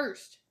music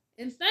first.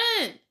 And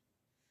then,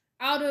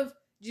 out of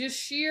just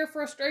sheer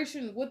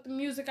frustration with the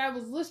music I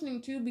was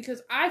listening to,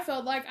 because I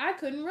felt like I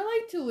couldn't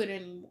relate to it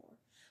anymore.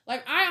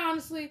 Like, I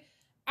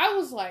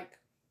was like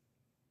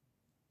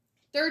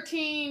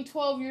 13,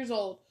 12 years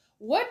old.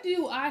 What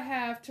do I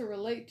have to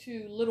relate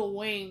to Lil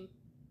Wayne?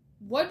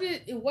 What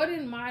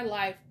in my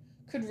life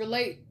could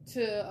relate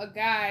to a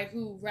guy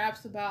who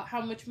raps about how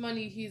much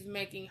money he's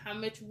making, how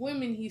much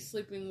women he's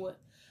sleeping with?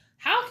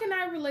 How can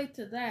I relate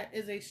to that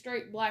as a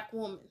straight black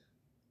woman?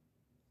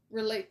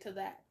 Relate to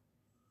that.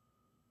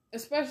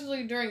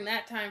 Especially during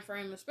that time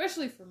frame,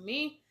 especially for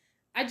me,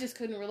 I just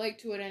couldn't relate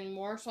to it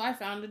anymore, so I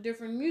found a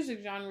different music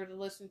genre to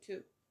listen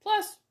to.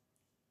 Plus,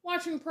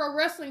 watching pro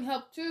wrestling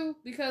helped too,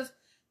 because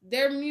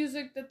their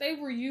music that they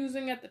were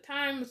using at the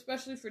time,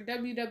 especially for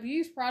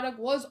WWE's product,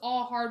 was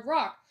all hard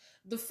rock.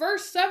 The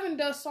first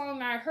Sevendust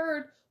song I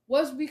heard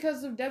was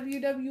because of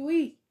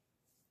WWE.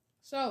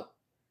 So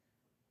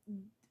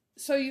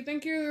you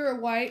think you're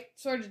white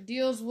sort of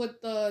deals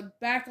with the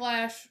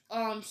backlash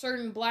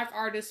certain black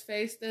artists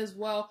faced as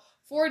well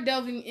for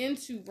delving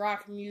into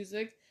rock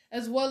music,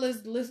 as well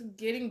as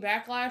getting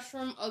backlash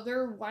from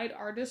other white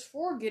artists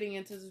for getting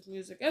into this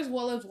music, as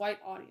well as white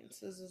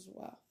audiences as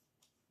well.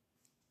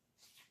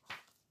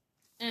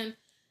 And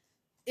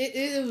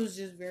it was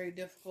just very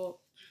difficult.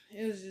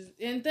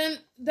 And then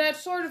that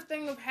sort of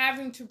thing of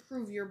having to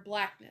prove your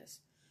blackness.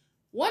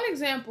 One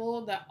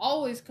example that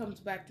always comes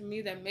back to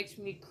me that makes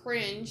me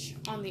cringe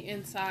on the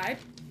inside.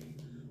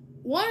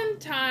 One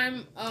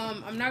time,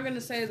 I'm not going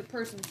to say the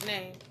person's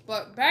name,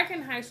 but back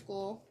in high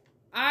school,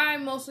 I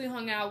mostly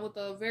hung out with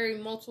a very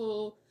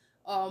multiracial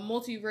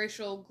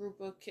group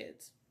of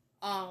kids.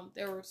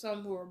 There were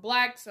some who were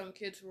black, some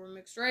kids who were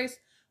mixed race,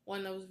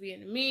 one that was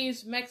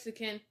Vietnamese,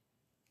 Mexican.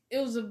 It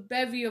was a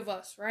bevy of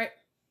us, right?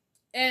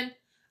 And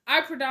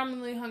I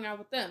predominantly hung out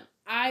with them.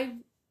 I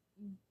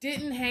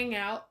didn't hang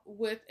out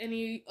with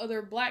any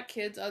other black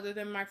kids other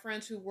than my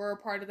friends who were a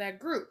part of that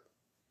group.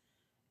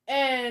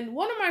 And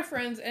one of my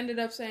friends ended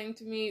up saying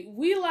to me,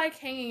 "We like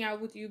hanging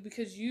out with you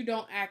because you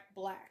don't act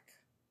black."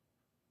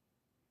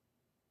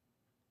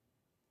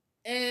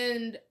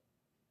 And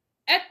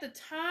at the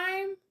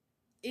time,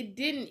 it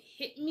didn't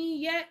hit me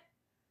yet,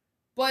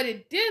 but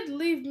it did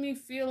leave me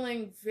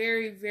feeling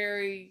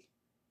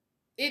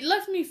it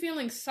left me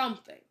feeling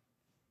something.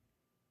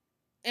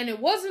 And it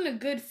wasn't a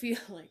good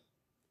feeling.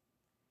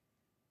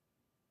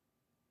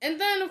 And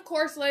then, of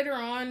course, later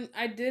on,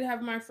 I did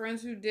have my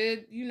friends who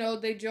did,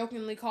 they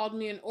jokingly called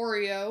me an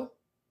Oreo,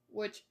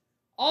 which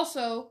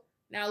also,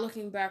 now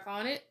looking back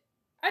on it,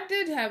 I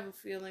did have a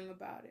feeling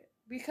about it.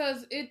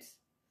 Because it's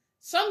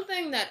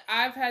something that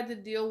I've had to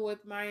deal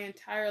with my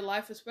entire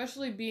life,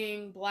 especially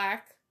being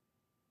black,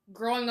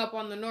 growing up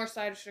on the north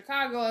side of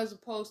Chicago, as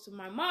opposed to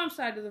my mom's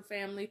side of the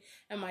family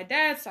and my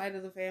dad's side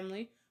of the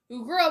family,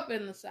 who grew up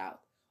in the South,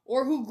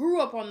 or who grew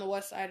up on the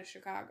west side of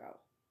Chicago.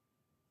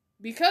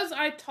 Because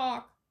I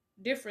talk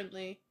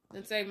differently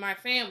than, say, my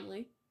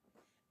family,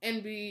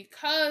 and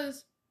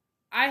because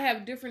I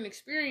have different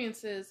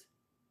experiences,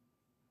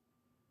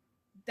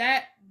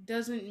 that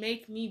doesn't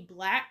make me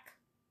black.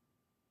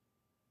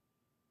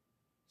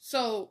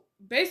 So,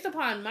 based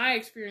upon my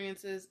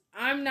experiences,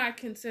 I'm not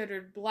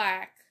considered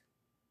black,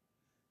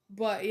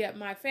 but yet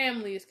my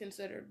family is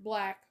considered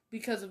black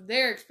because of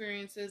their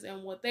experiences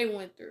and what they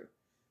went through.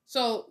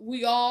 So,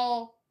 we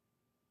all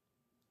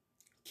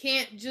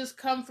can't just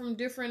come from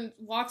different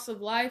walks of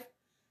life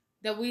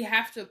that we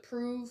have to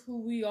prove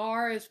who we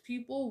are as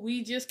people.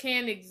 We just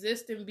can't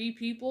exist and be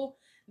people.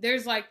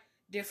 There's like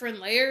different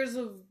layers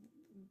of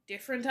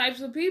different types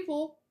of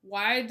people.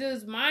 Why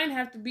does mine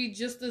have to be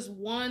just this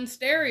one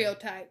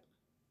stereotype?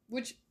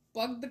 Which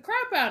bugged the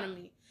crap out of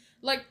me.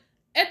 Like,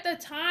 at the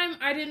time,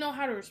 I didn't know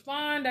how to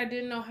respond. I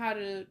didn't know how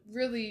to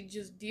really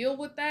just deal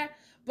with that.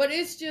 But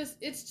it's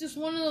just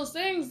one of those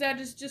things that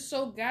is just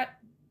so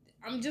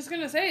I'm just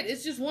gonna say it.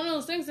 It's just one of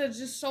those things that's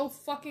just so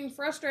fucking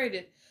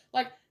frustrated.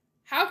 Like,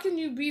 how can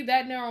you be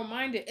that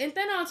narrow-minded? And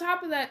then on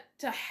top of that,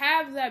 to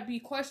have that be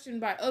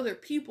questioned by other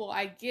people,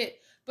 I get.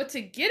 But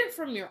to get it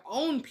from your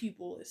own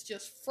people is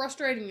just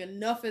frustrating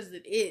enough as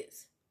it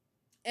is.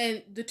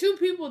 And the two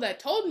people that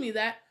told me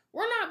that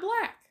were not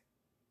black.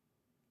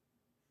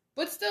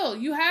 But still,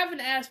 you have an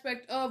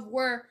aspect of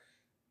where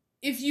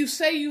if you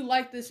say you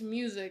like this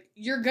music,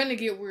 you're gonna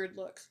get weird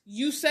looks.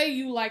 You say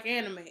you like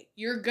anime,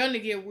 you're gonna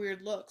get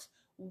weird looks.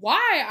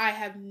 Why? I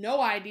have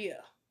no idea.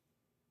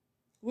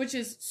 Which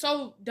is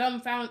so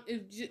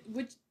dumbfounded,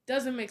 which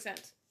doesn't make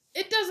sense.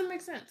 It doesn't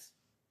make sense.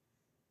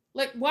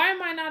 Like, why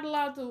am I not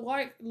allowed to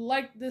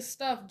like this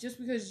stuff just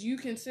because you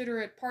consider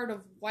it part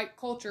of white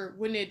culture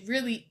when it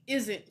really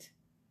isn't?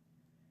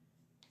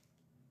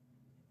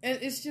 And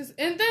it's just,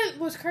 and then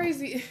what's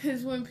crazy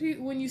is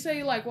when you say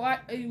you like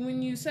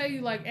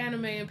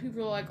anime and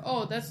people are like,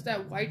 oh, that's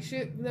that white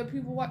shit that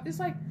people watch. It's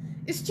like,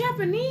 it's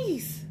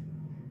Japanese.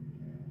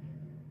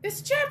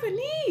 It's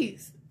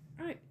Japanese.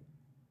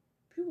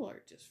 People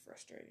are just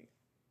frustrating.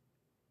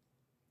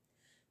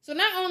 So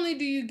not only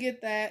do you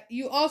get that,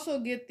 you also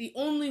get the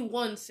only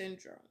one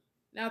syndrome.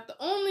 Now, the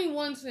only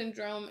one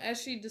syndrome,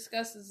 as she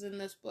discusses in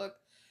this book,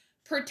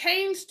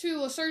 pertains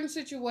to a certain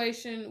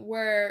situation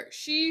where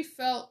she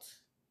felt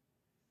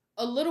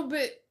a little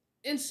bit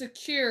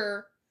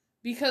insecure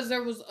because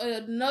there was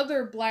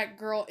another black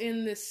girl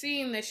in this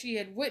scene that she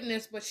had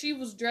witnessed, but she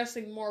was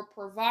dressing more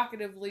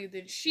provocatively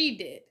than she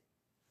did.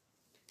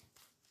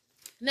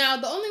 Now,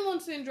 the only one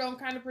syndrome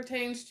kind of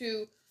pertains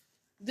to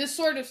this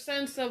sort of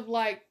sense of,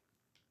 like,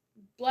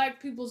 black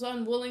people's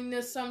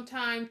unwillingness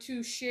sometimes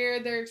to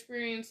share their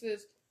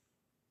experiences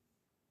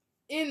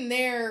in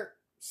their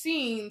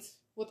scenes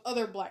with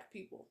other black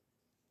people.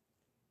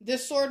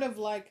 This sort of,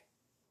 like,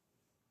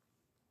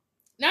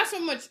 not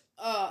so much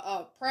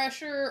a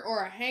pressure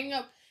or a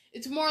hang-up.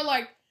 It's more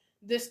like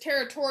this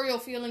territorial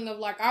feeling of,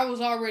 like, I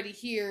was already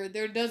here,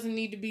 there doesn't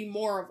need to be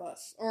more of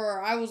us. Or,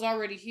 I was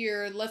already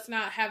here, let's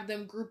not have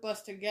them group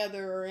us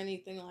together or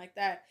anything like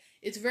that.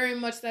 It's very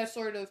much that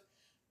sort of,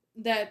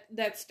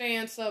 that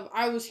stance of,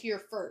 I was here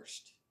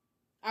first.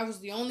 I was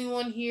the only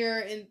one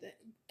here,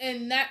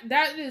 and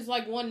that is,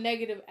 like, one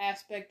negative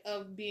aspect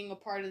of being a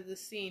part of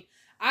this scene.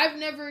 I've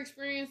never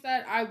experienced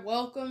that. I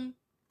welcome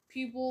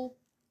people,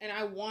 and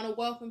I want to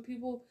welcome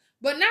people,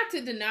 but not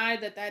to deny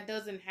that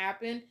doesn't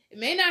happen. It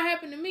may not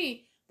happen to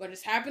me, but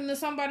it's happened to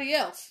somebody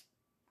else.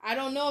 I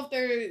don't know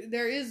if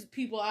there is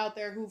people out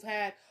there who've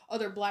had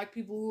other black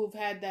people who have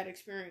had that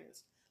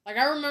experience. Like,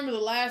 I remember the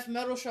last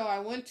metal show I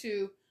went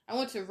to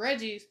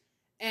Reggie's,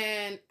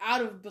 and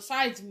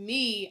besides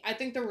me, I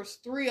think there was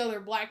 3 other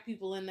black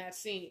people in that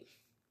scene.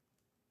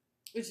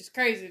 Which is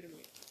crazy to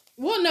me.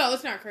 Well, no,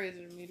 it's not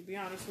crazy to me, to be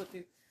honest with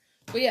you.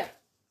 But yeah,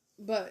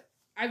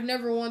 I've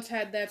never once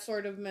had that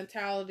sort of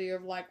mentality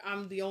of, like,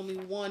 I'm the only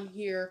one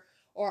here,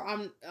 or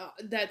I'm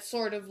that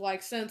sort of,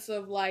 like, sense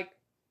of, like,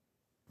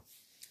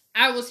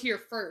 I was here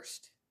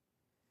first,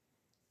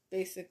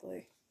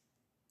 basically.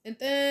 And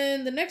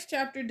then the next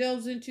chapter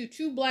delves into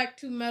 2 black,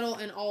 2 metal,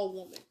 and all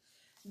woman.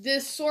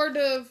 This sort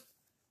of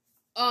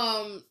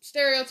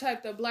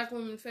stereotype that black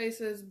women face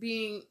as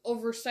being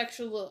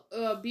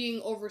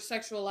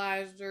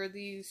over-sexualized, or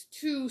these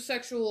 2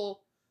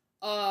 sexual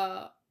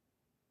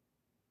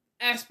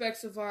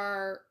aspects of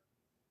our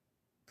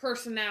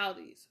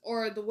personalities,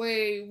 or the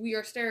way we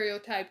are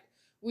stereotyped,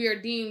 we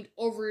are deemed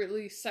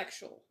overtly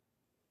sexual.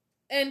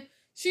 And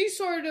she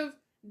sort of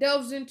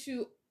delves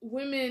into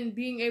women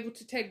being able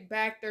to take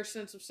back their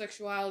sense of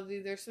sexuality,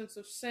 their sense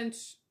of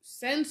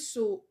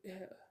sensual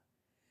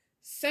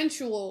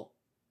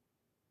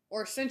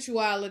or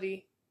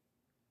sensuality,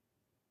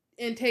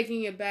 and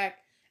taking it back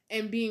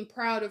and being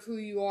proud of who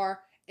you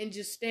are and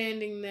just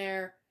standing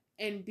there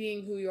and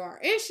being who you are.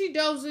 And she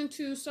delves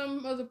into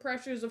some of the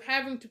pressures of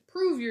having to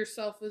prove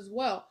yourself as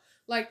well.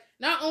 Like,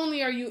 not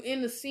only are you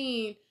in a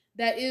scene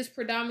that is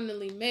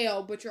predominantly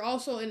male, but you're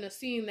also in a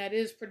scene that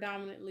is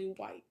predominantly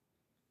white.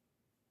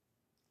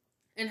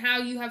 And how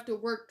you have to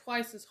work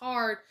twice as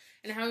hard,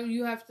 and how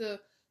you have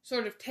to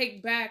sort of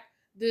take back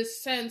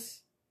this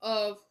sense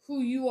of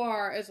who you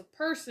are as a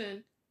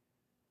person,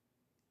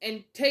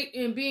 and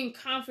being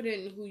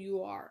confident in who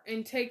you are,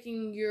 and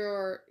taking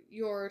your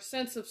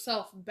sense of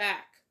self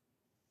back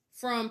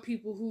from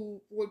people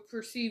who would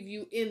perceive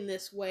you in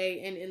this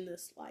way and in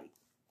this light.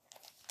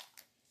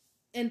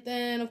 And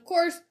then, of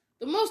course,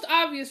 the most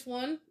obvious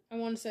one, I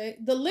want to say,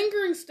 the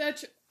lingering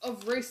stench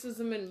of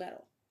racism in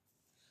metal.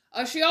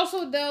 She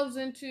also delves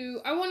into,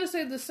 I want to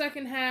say the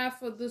second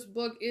half of this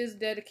book is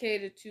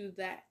dedicated to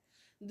that.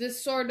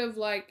 This sort of,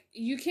 like,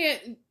 you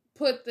can't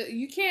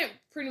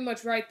pretty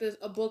much write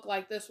a book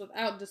like this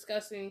without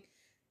discussing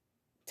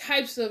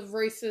types of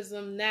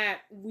racism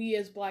that we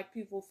as black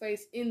people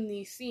face in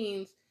these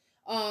scenes.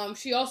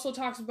 She also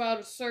talks about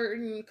a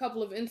certain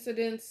couple of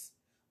incidents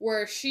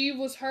where she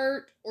was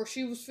hurt, or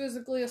she was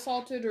physically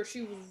assaulted, or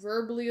she was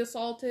verbally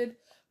assaulted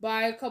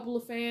by a couple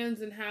of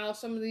fans, and how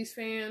some of these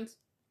fans,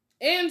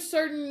 and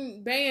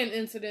certain band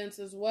incidents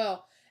as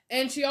well.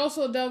 And she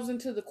also delves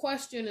into the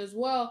question as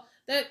well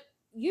that,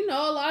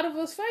 a lot of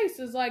us face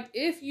is like,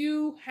 if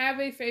you have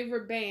a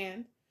favorite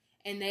band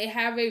and they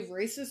have a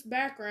racist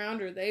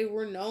background, or they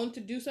were known to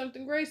do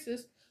something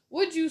racist,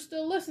 would you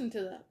still listen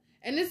to them?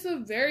 And it's a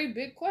very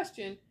big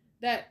question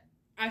that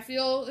I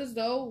feel as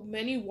though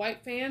many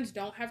white fans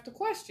don't have to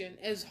question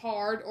as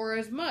hard or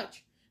as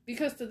much.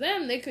 Because to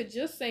them, they could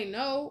just say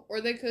no,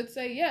 or they could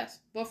say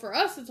yes. But for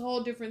us, it's a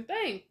whole different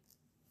thing.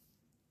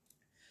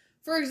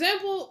 For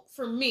example,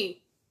 for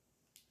me,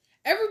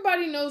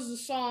 everybody knows the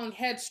song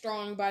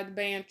Headstrong by the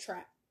band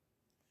Trap.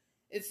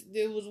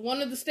 It was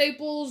one of the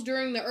staples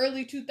during the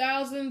early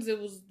 2000s. It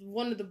was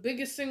one of the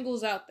biggest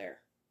singles out there.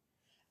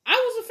 I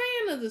was a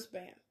fan of this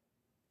band.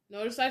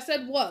 Notice I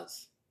said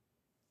was.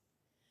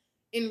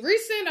 In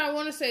recent, I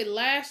want to say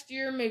last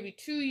year, maybe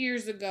 2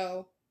 years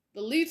ago,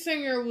 the lead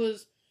singer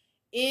was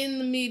in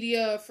the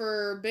media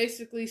for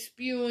basically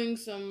spewing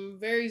some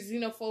very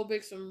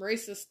xenophobic, some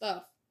racist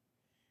stuff.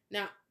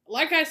 Now,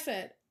 like I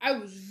said, I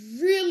was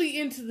really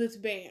into this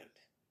band,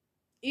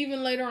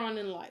 even later on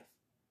in life.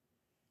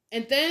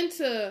 And then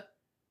to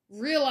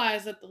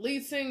realize that the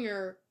lead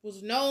singer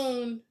was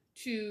known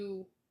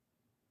to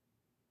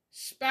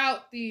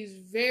spout these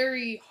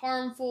very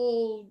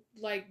harmful,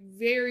 like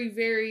very,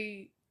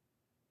 very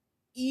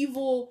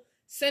evil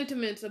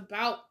sentiments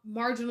about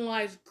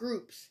marginalized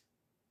groups.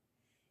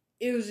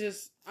 It was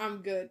just,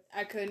 I'm good.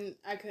 I couldn't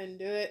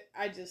do it.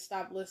 I just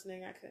stopped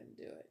listening. I couldn't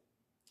do it.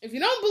 If you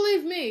don't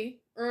believe me,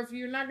 or if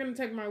you're not going to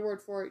take my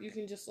word for it, you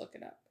can just look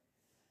it up.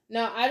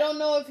 Now, I don't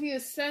know if he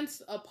has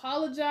since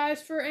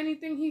apologized for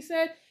anything he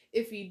said.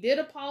 If he did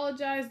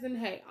apologize, then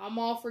hey, I'm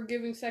all for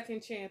giving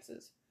second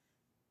chances.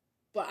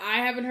 But I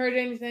haven't heard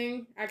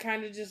anything. I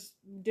kind of just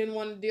didn't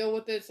want to deal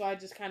with it, so I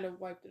just kind of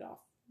wiped it off.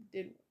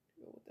 Didn't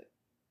deal with it.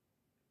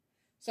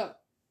 So,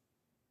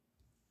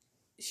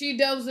 she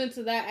delves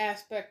into that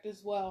aspect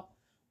as well.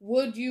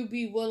 Would you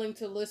be willing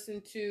to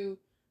listen to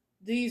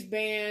these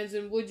bands,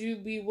 and would you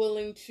be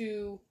willing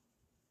to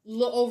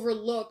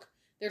overlook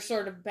their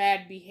sort of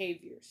bad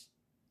behaviors?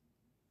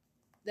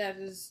 That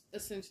is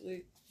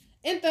essentially.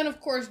 And then, of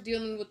course,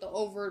 dealing with the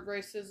overt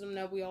racism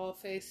that we all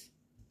face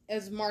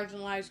as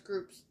marginalized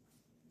groups.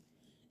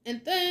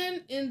 And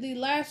then, in the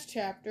last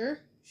chapter,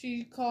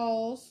 she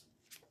calls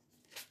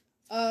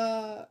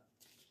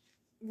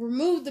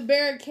Remove the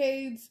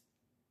Barricades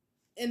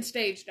and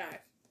Stage Dive.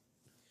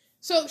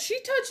 So she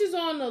touches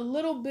on a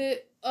little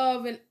bit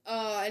of an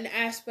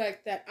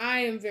aspect that I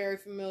am very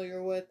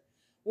familiar with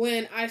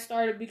when I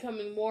started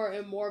becoming more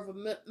and more of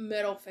a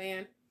metal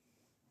fan.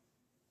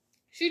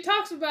 She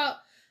talks about,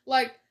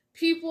 like,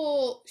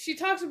 people, she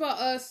talks about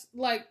us,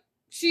 like,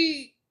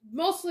 she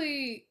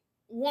mostly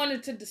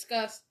wanted to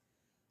discuss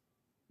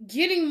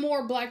getting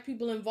more black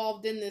people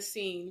involved in this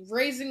scene,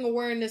 raising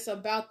awareness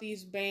about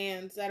these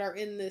bands that are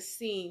in this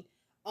scene,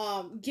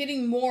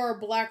 getting more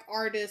black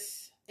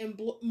artists and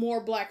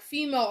more black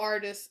female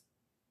artists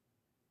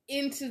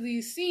into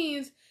these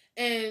scenes,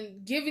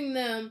 and giving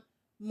them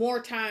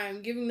more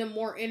time, giving them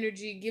more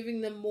energy,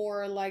 giving them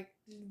more like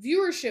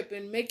viewership,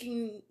 and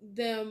making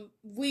them,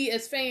 we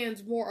as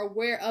fans, more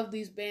aware of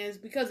these bands,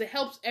 because it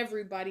helps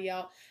everybody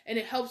out and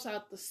it helps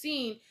out the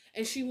scene.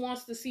 And she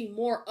wants to see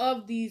more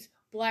of these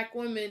black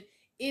women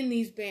in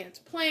these bands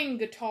playing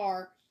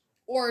guitar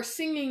or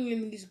singing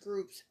in these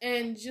groups,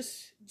 and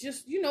just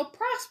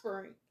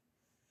prospering.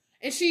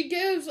 And she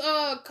gives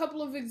a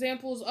couple of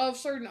examples of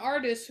certain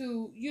artists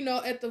who,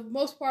 at the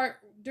most part,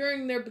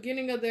 during their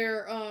beginning of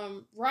their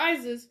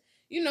rises,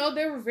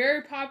 they were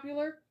very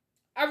popular.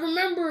 I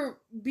remember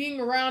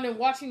being around and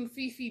watching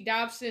Fifi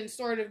Dobson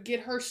sort of get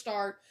her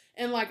start.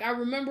 And, like, I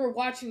remember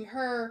watching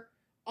her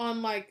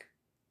on, like,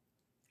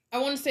 I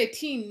want to say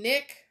Teen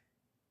Nick,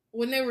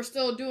 when they were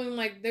still doing,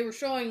 like, they were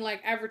showing,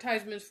 like,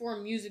 advertisements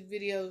for music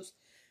videos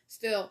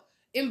still.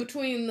 In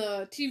between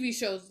the TV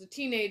shows, the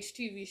teenage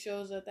TV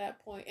shows at that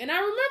point. And I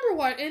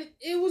remember and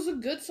it was a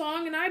good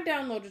song, and I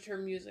downloaded her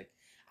music.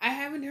 I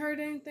haven't heard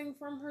anything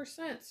from her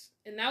since.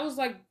 And that was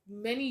like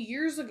many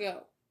years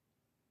ago.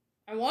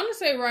 I want to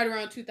say right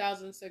around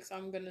 2006,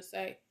 I'm going to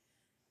say.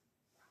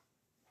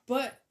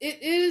 But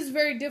it is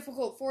very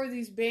difficult for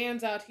these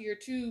bands out here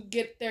to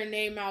get their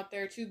name out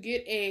there, to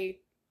get a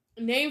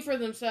name for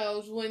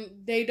themselves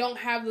when they don't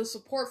have the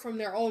support from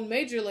their own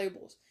major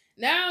labels.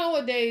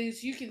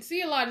 Nowadays, you can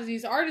see a lot of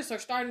these artists are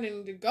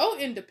starting to go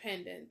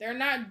independent. They're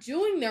not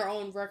doing their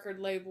own record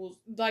labels,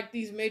 like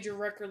these major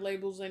record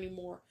labels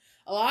anymore.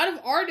 A lot of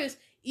artists,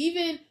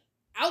 even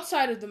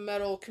outside of the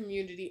metal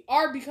community,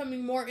 are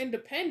becoming more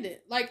independent.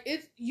 Like,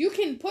 you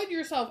can put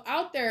yourself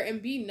out there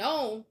and be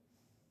known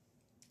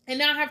and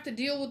not have to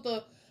deal with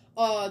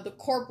the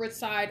corporate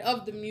side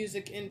of the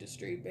music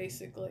industry,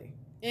 basically,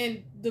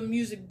 and the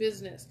music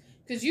business.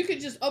 Because you could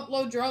just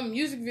upload your own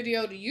music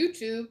video to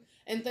YouTube,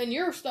 and then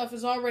your stuff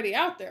is already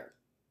out there.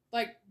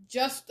 Like,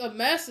 Just a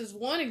Mess is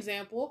one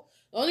example.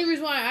 The only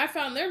reason why I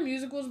found their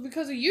music was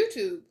because of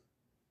YouTube.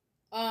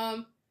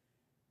 And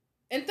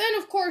then,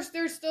 of course,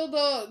 there's still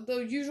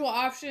the usual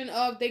option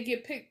of they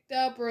get picked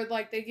up or,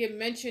 like, they get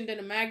mentioned in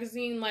a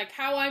magazine. Like,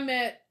 how I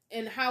met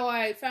and how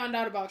I found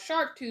out about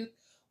Sharptooth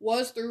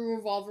was through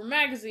Revolver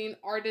Magazine.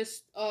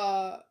 Artist,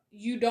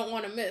 You Don't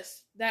Want to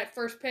Miss. That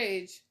first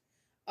page.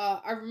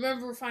 I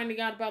remember finding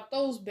out about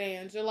those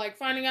bands. Or, like,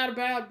 finding out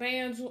about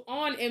bands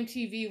on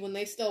MTV when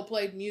they still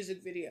played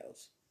music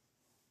videos.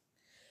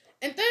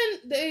 And then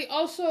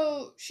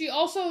she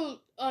also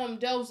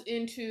delves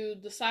into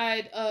the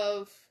side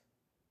of,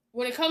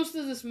 when it comes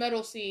to this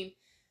metal scene,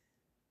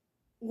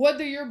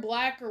 whether you're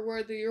black or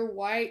whether you're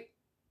white,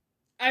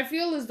 I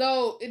feel as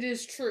though it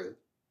is true.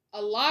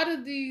 A lot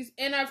of these,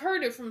 and I've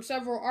heard it from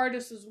several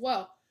artists as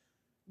well,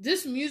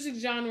 this music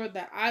genre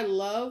that I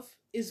love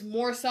is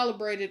more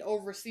celebrated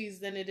overseas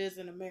than it is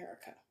in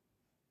America.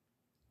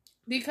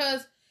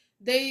 Because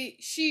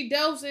she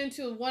delves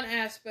into one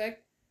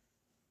aspect.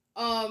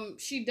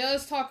 She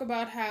does talk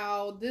about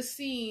how this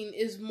scene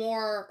is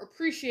more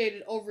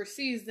appreciated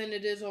overseas than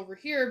it is over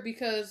here,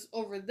 because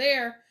over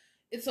there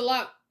it's a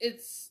lot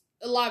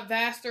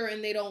vaster,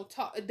 and they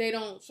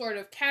don't sort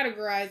of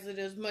categorize it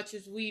as much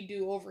as we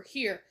do over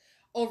here.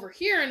 Over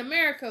here in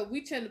America,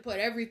 we tend to put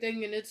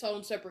everything in its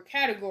own separate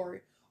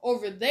category.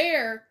 Over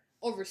there,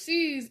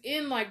 overseas,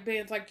 in like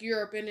bands like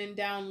Europe and in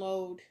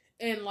Download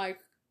and like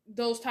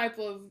those type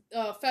of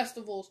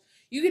festivals,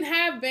 you can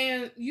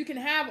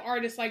have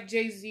artists like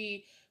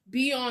Jay-Z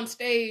be on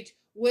stage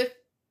with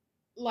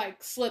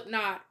like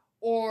Slipknot,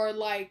 or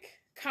like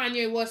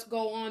Kanye West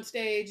go on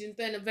stage, and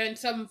then Avenged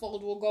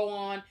Sevenfold will go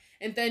on,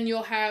 and then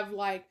you'll have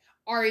like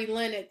Ari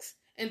Lennox,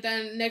 and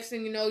then next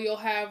thing you know, you'll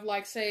have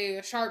like, say,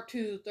 a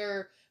Sharptooth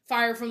or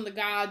Fire from the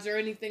Gods or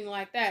anything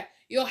like that.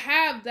 You'll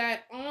have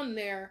that on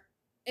there,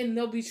 and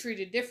they'll be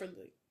treated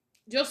differently.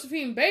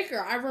 Josephine Baker,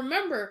 I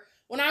remember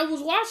when I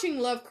was watching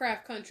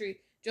Lovecraft Country,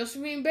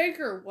 Josephine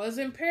Baker was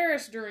in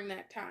Paris during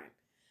that time,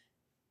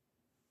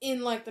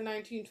 in like the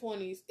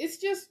 1920s. It's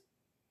just,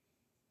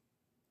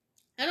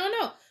 I don't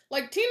know.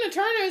 Like, Tina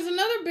Turner is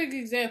another big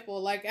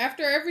example. Like,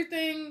 after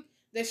everything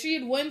that she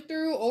had went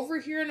through over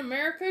here in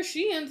America,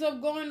 she ends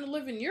up going to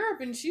live in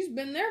Europe, and she's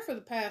been there for the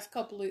past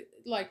couple of,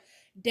 like,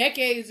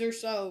 decades or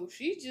so.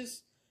 She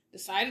just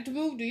decided to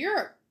move to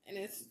Europe, and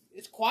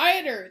it's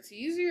quieter, it's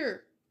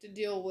easier to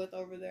deal with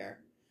over there.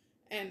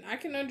 And I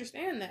can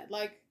understand that.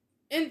 Like,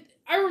 and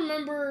I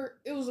remember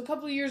it was a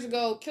couple of years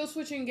ago,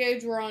 Killswitch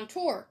Engage were on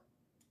tour,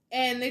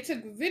 and they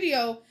took a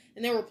video,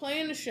 and they were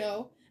playing the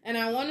show, and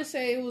I want to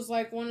say it was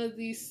like one of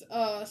these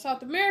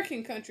South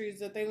American countries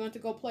that they went to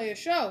go play a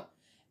show,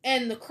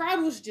 and the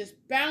crowd was just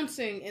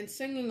bouncing and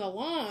singing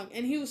along,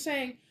 and he was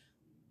saying,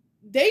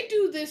 they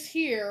do this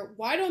here,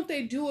 why don't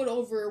they do it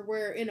over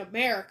where in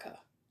America?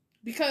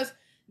 Because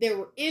they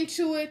were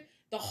into it.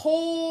 The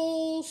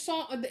whole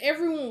song,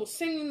 everyone was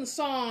singing the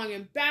song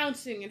and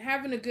bouncing and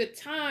having a good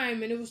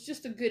time, and it was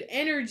just a good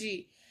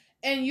energy.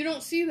 And you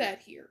don't see that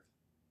here.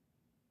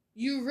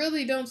 You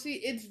really don't see.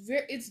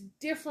 It's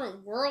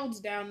different worlds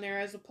down there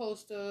as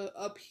opposed to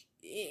up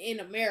in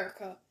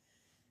America,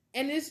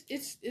 and it's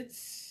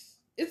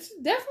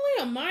definitely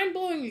a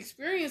mind-blowing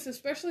experience,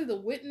 especially to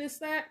witness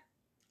that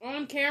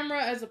on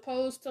camera as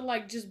opposed to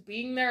like just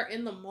being there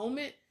in the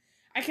moment.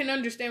 I can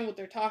understand what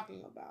they're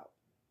talking about.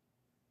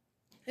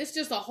 It's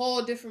just a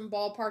whole different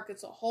ballpark.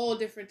 It's a whole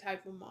different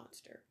type of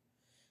monster.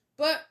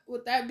 But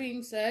with that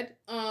being said,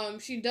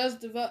 she does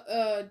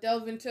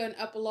delve into an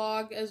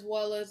epilogue as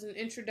well as an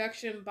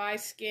introduction by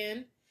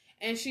Skin,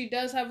 and she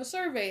does have a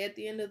survey at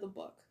the end of the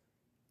book.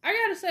 I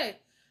gotta say,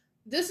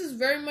 this is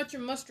very much a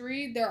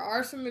must-read. There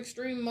are some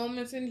extreme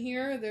moments in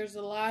here. There's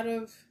a lot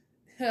of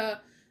the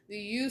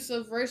use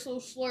of racial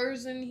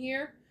slurs in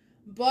here,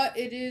 but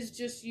it is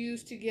just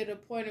used to get a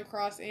point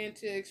across and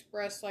to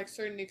express like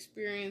certain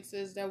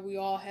experiences that we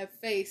all have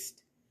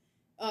faced.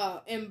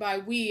 And by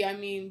we, I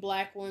mean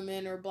black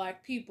women or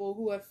black people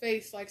who have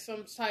faced like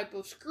some type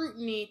of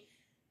scrutiny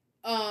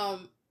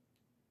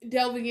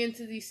delving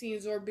into these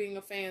scenes or being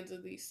a fans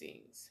of these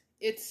scenes.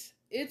 It's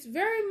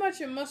very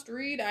much a must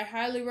read. I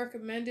highly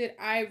recommend it.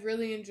 I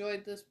really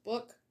enjoyed this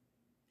book.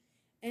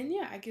 And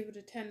yeah, I give it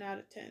a 10 out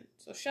of 10.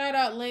 So shout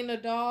out Lena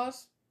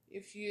Dawes.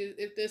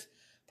 If this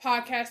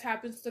podcast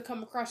happens to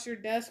come across your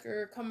desk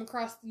or come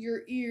across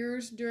your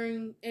ears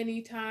during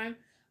any time,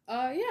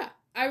 yeah,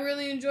 I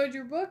really enjoyed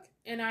your book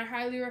and I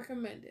highly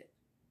recommend it.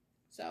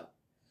 So,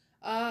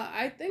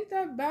 I think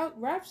that about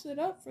wraps it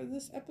up for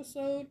this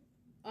episode.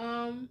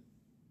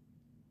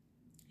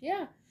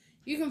 Yeah,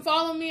 you can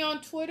follow me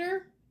on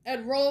Twitter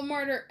at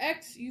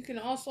RollMartyrX. You can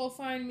also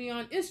find me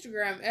on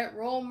Instagram at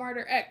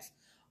RollMartyrX.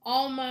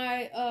 All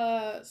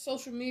my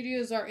social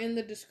medias are in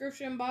the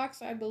description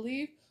box, I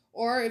believe.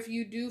 Or if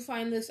you do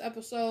find this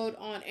episode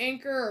on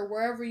Anchor or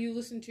wherever you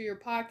listen to your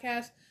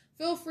podcast,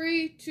 feel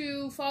free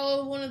to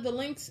follow one of the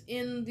links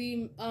in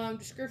the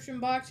description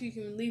box. You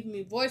can leave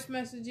me voice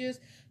messages.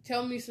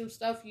 Tell me some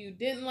stuff you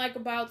didn't like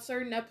about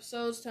certain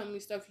episodes. Tell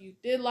me stuff you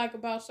did like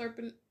about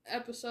certain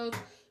episodes.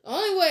 The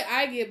only way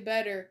I get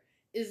better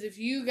is if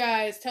you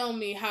guys tell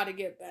me how to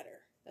get better.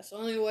 That's the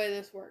only way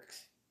this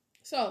works.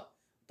 So,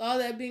 with all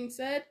that being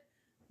said,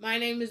 my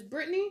name is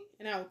Brittany,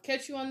 and I will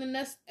catch you on the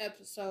next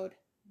episode.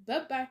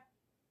 Bye-bye.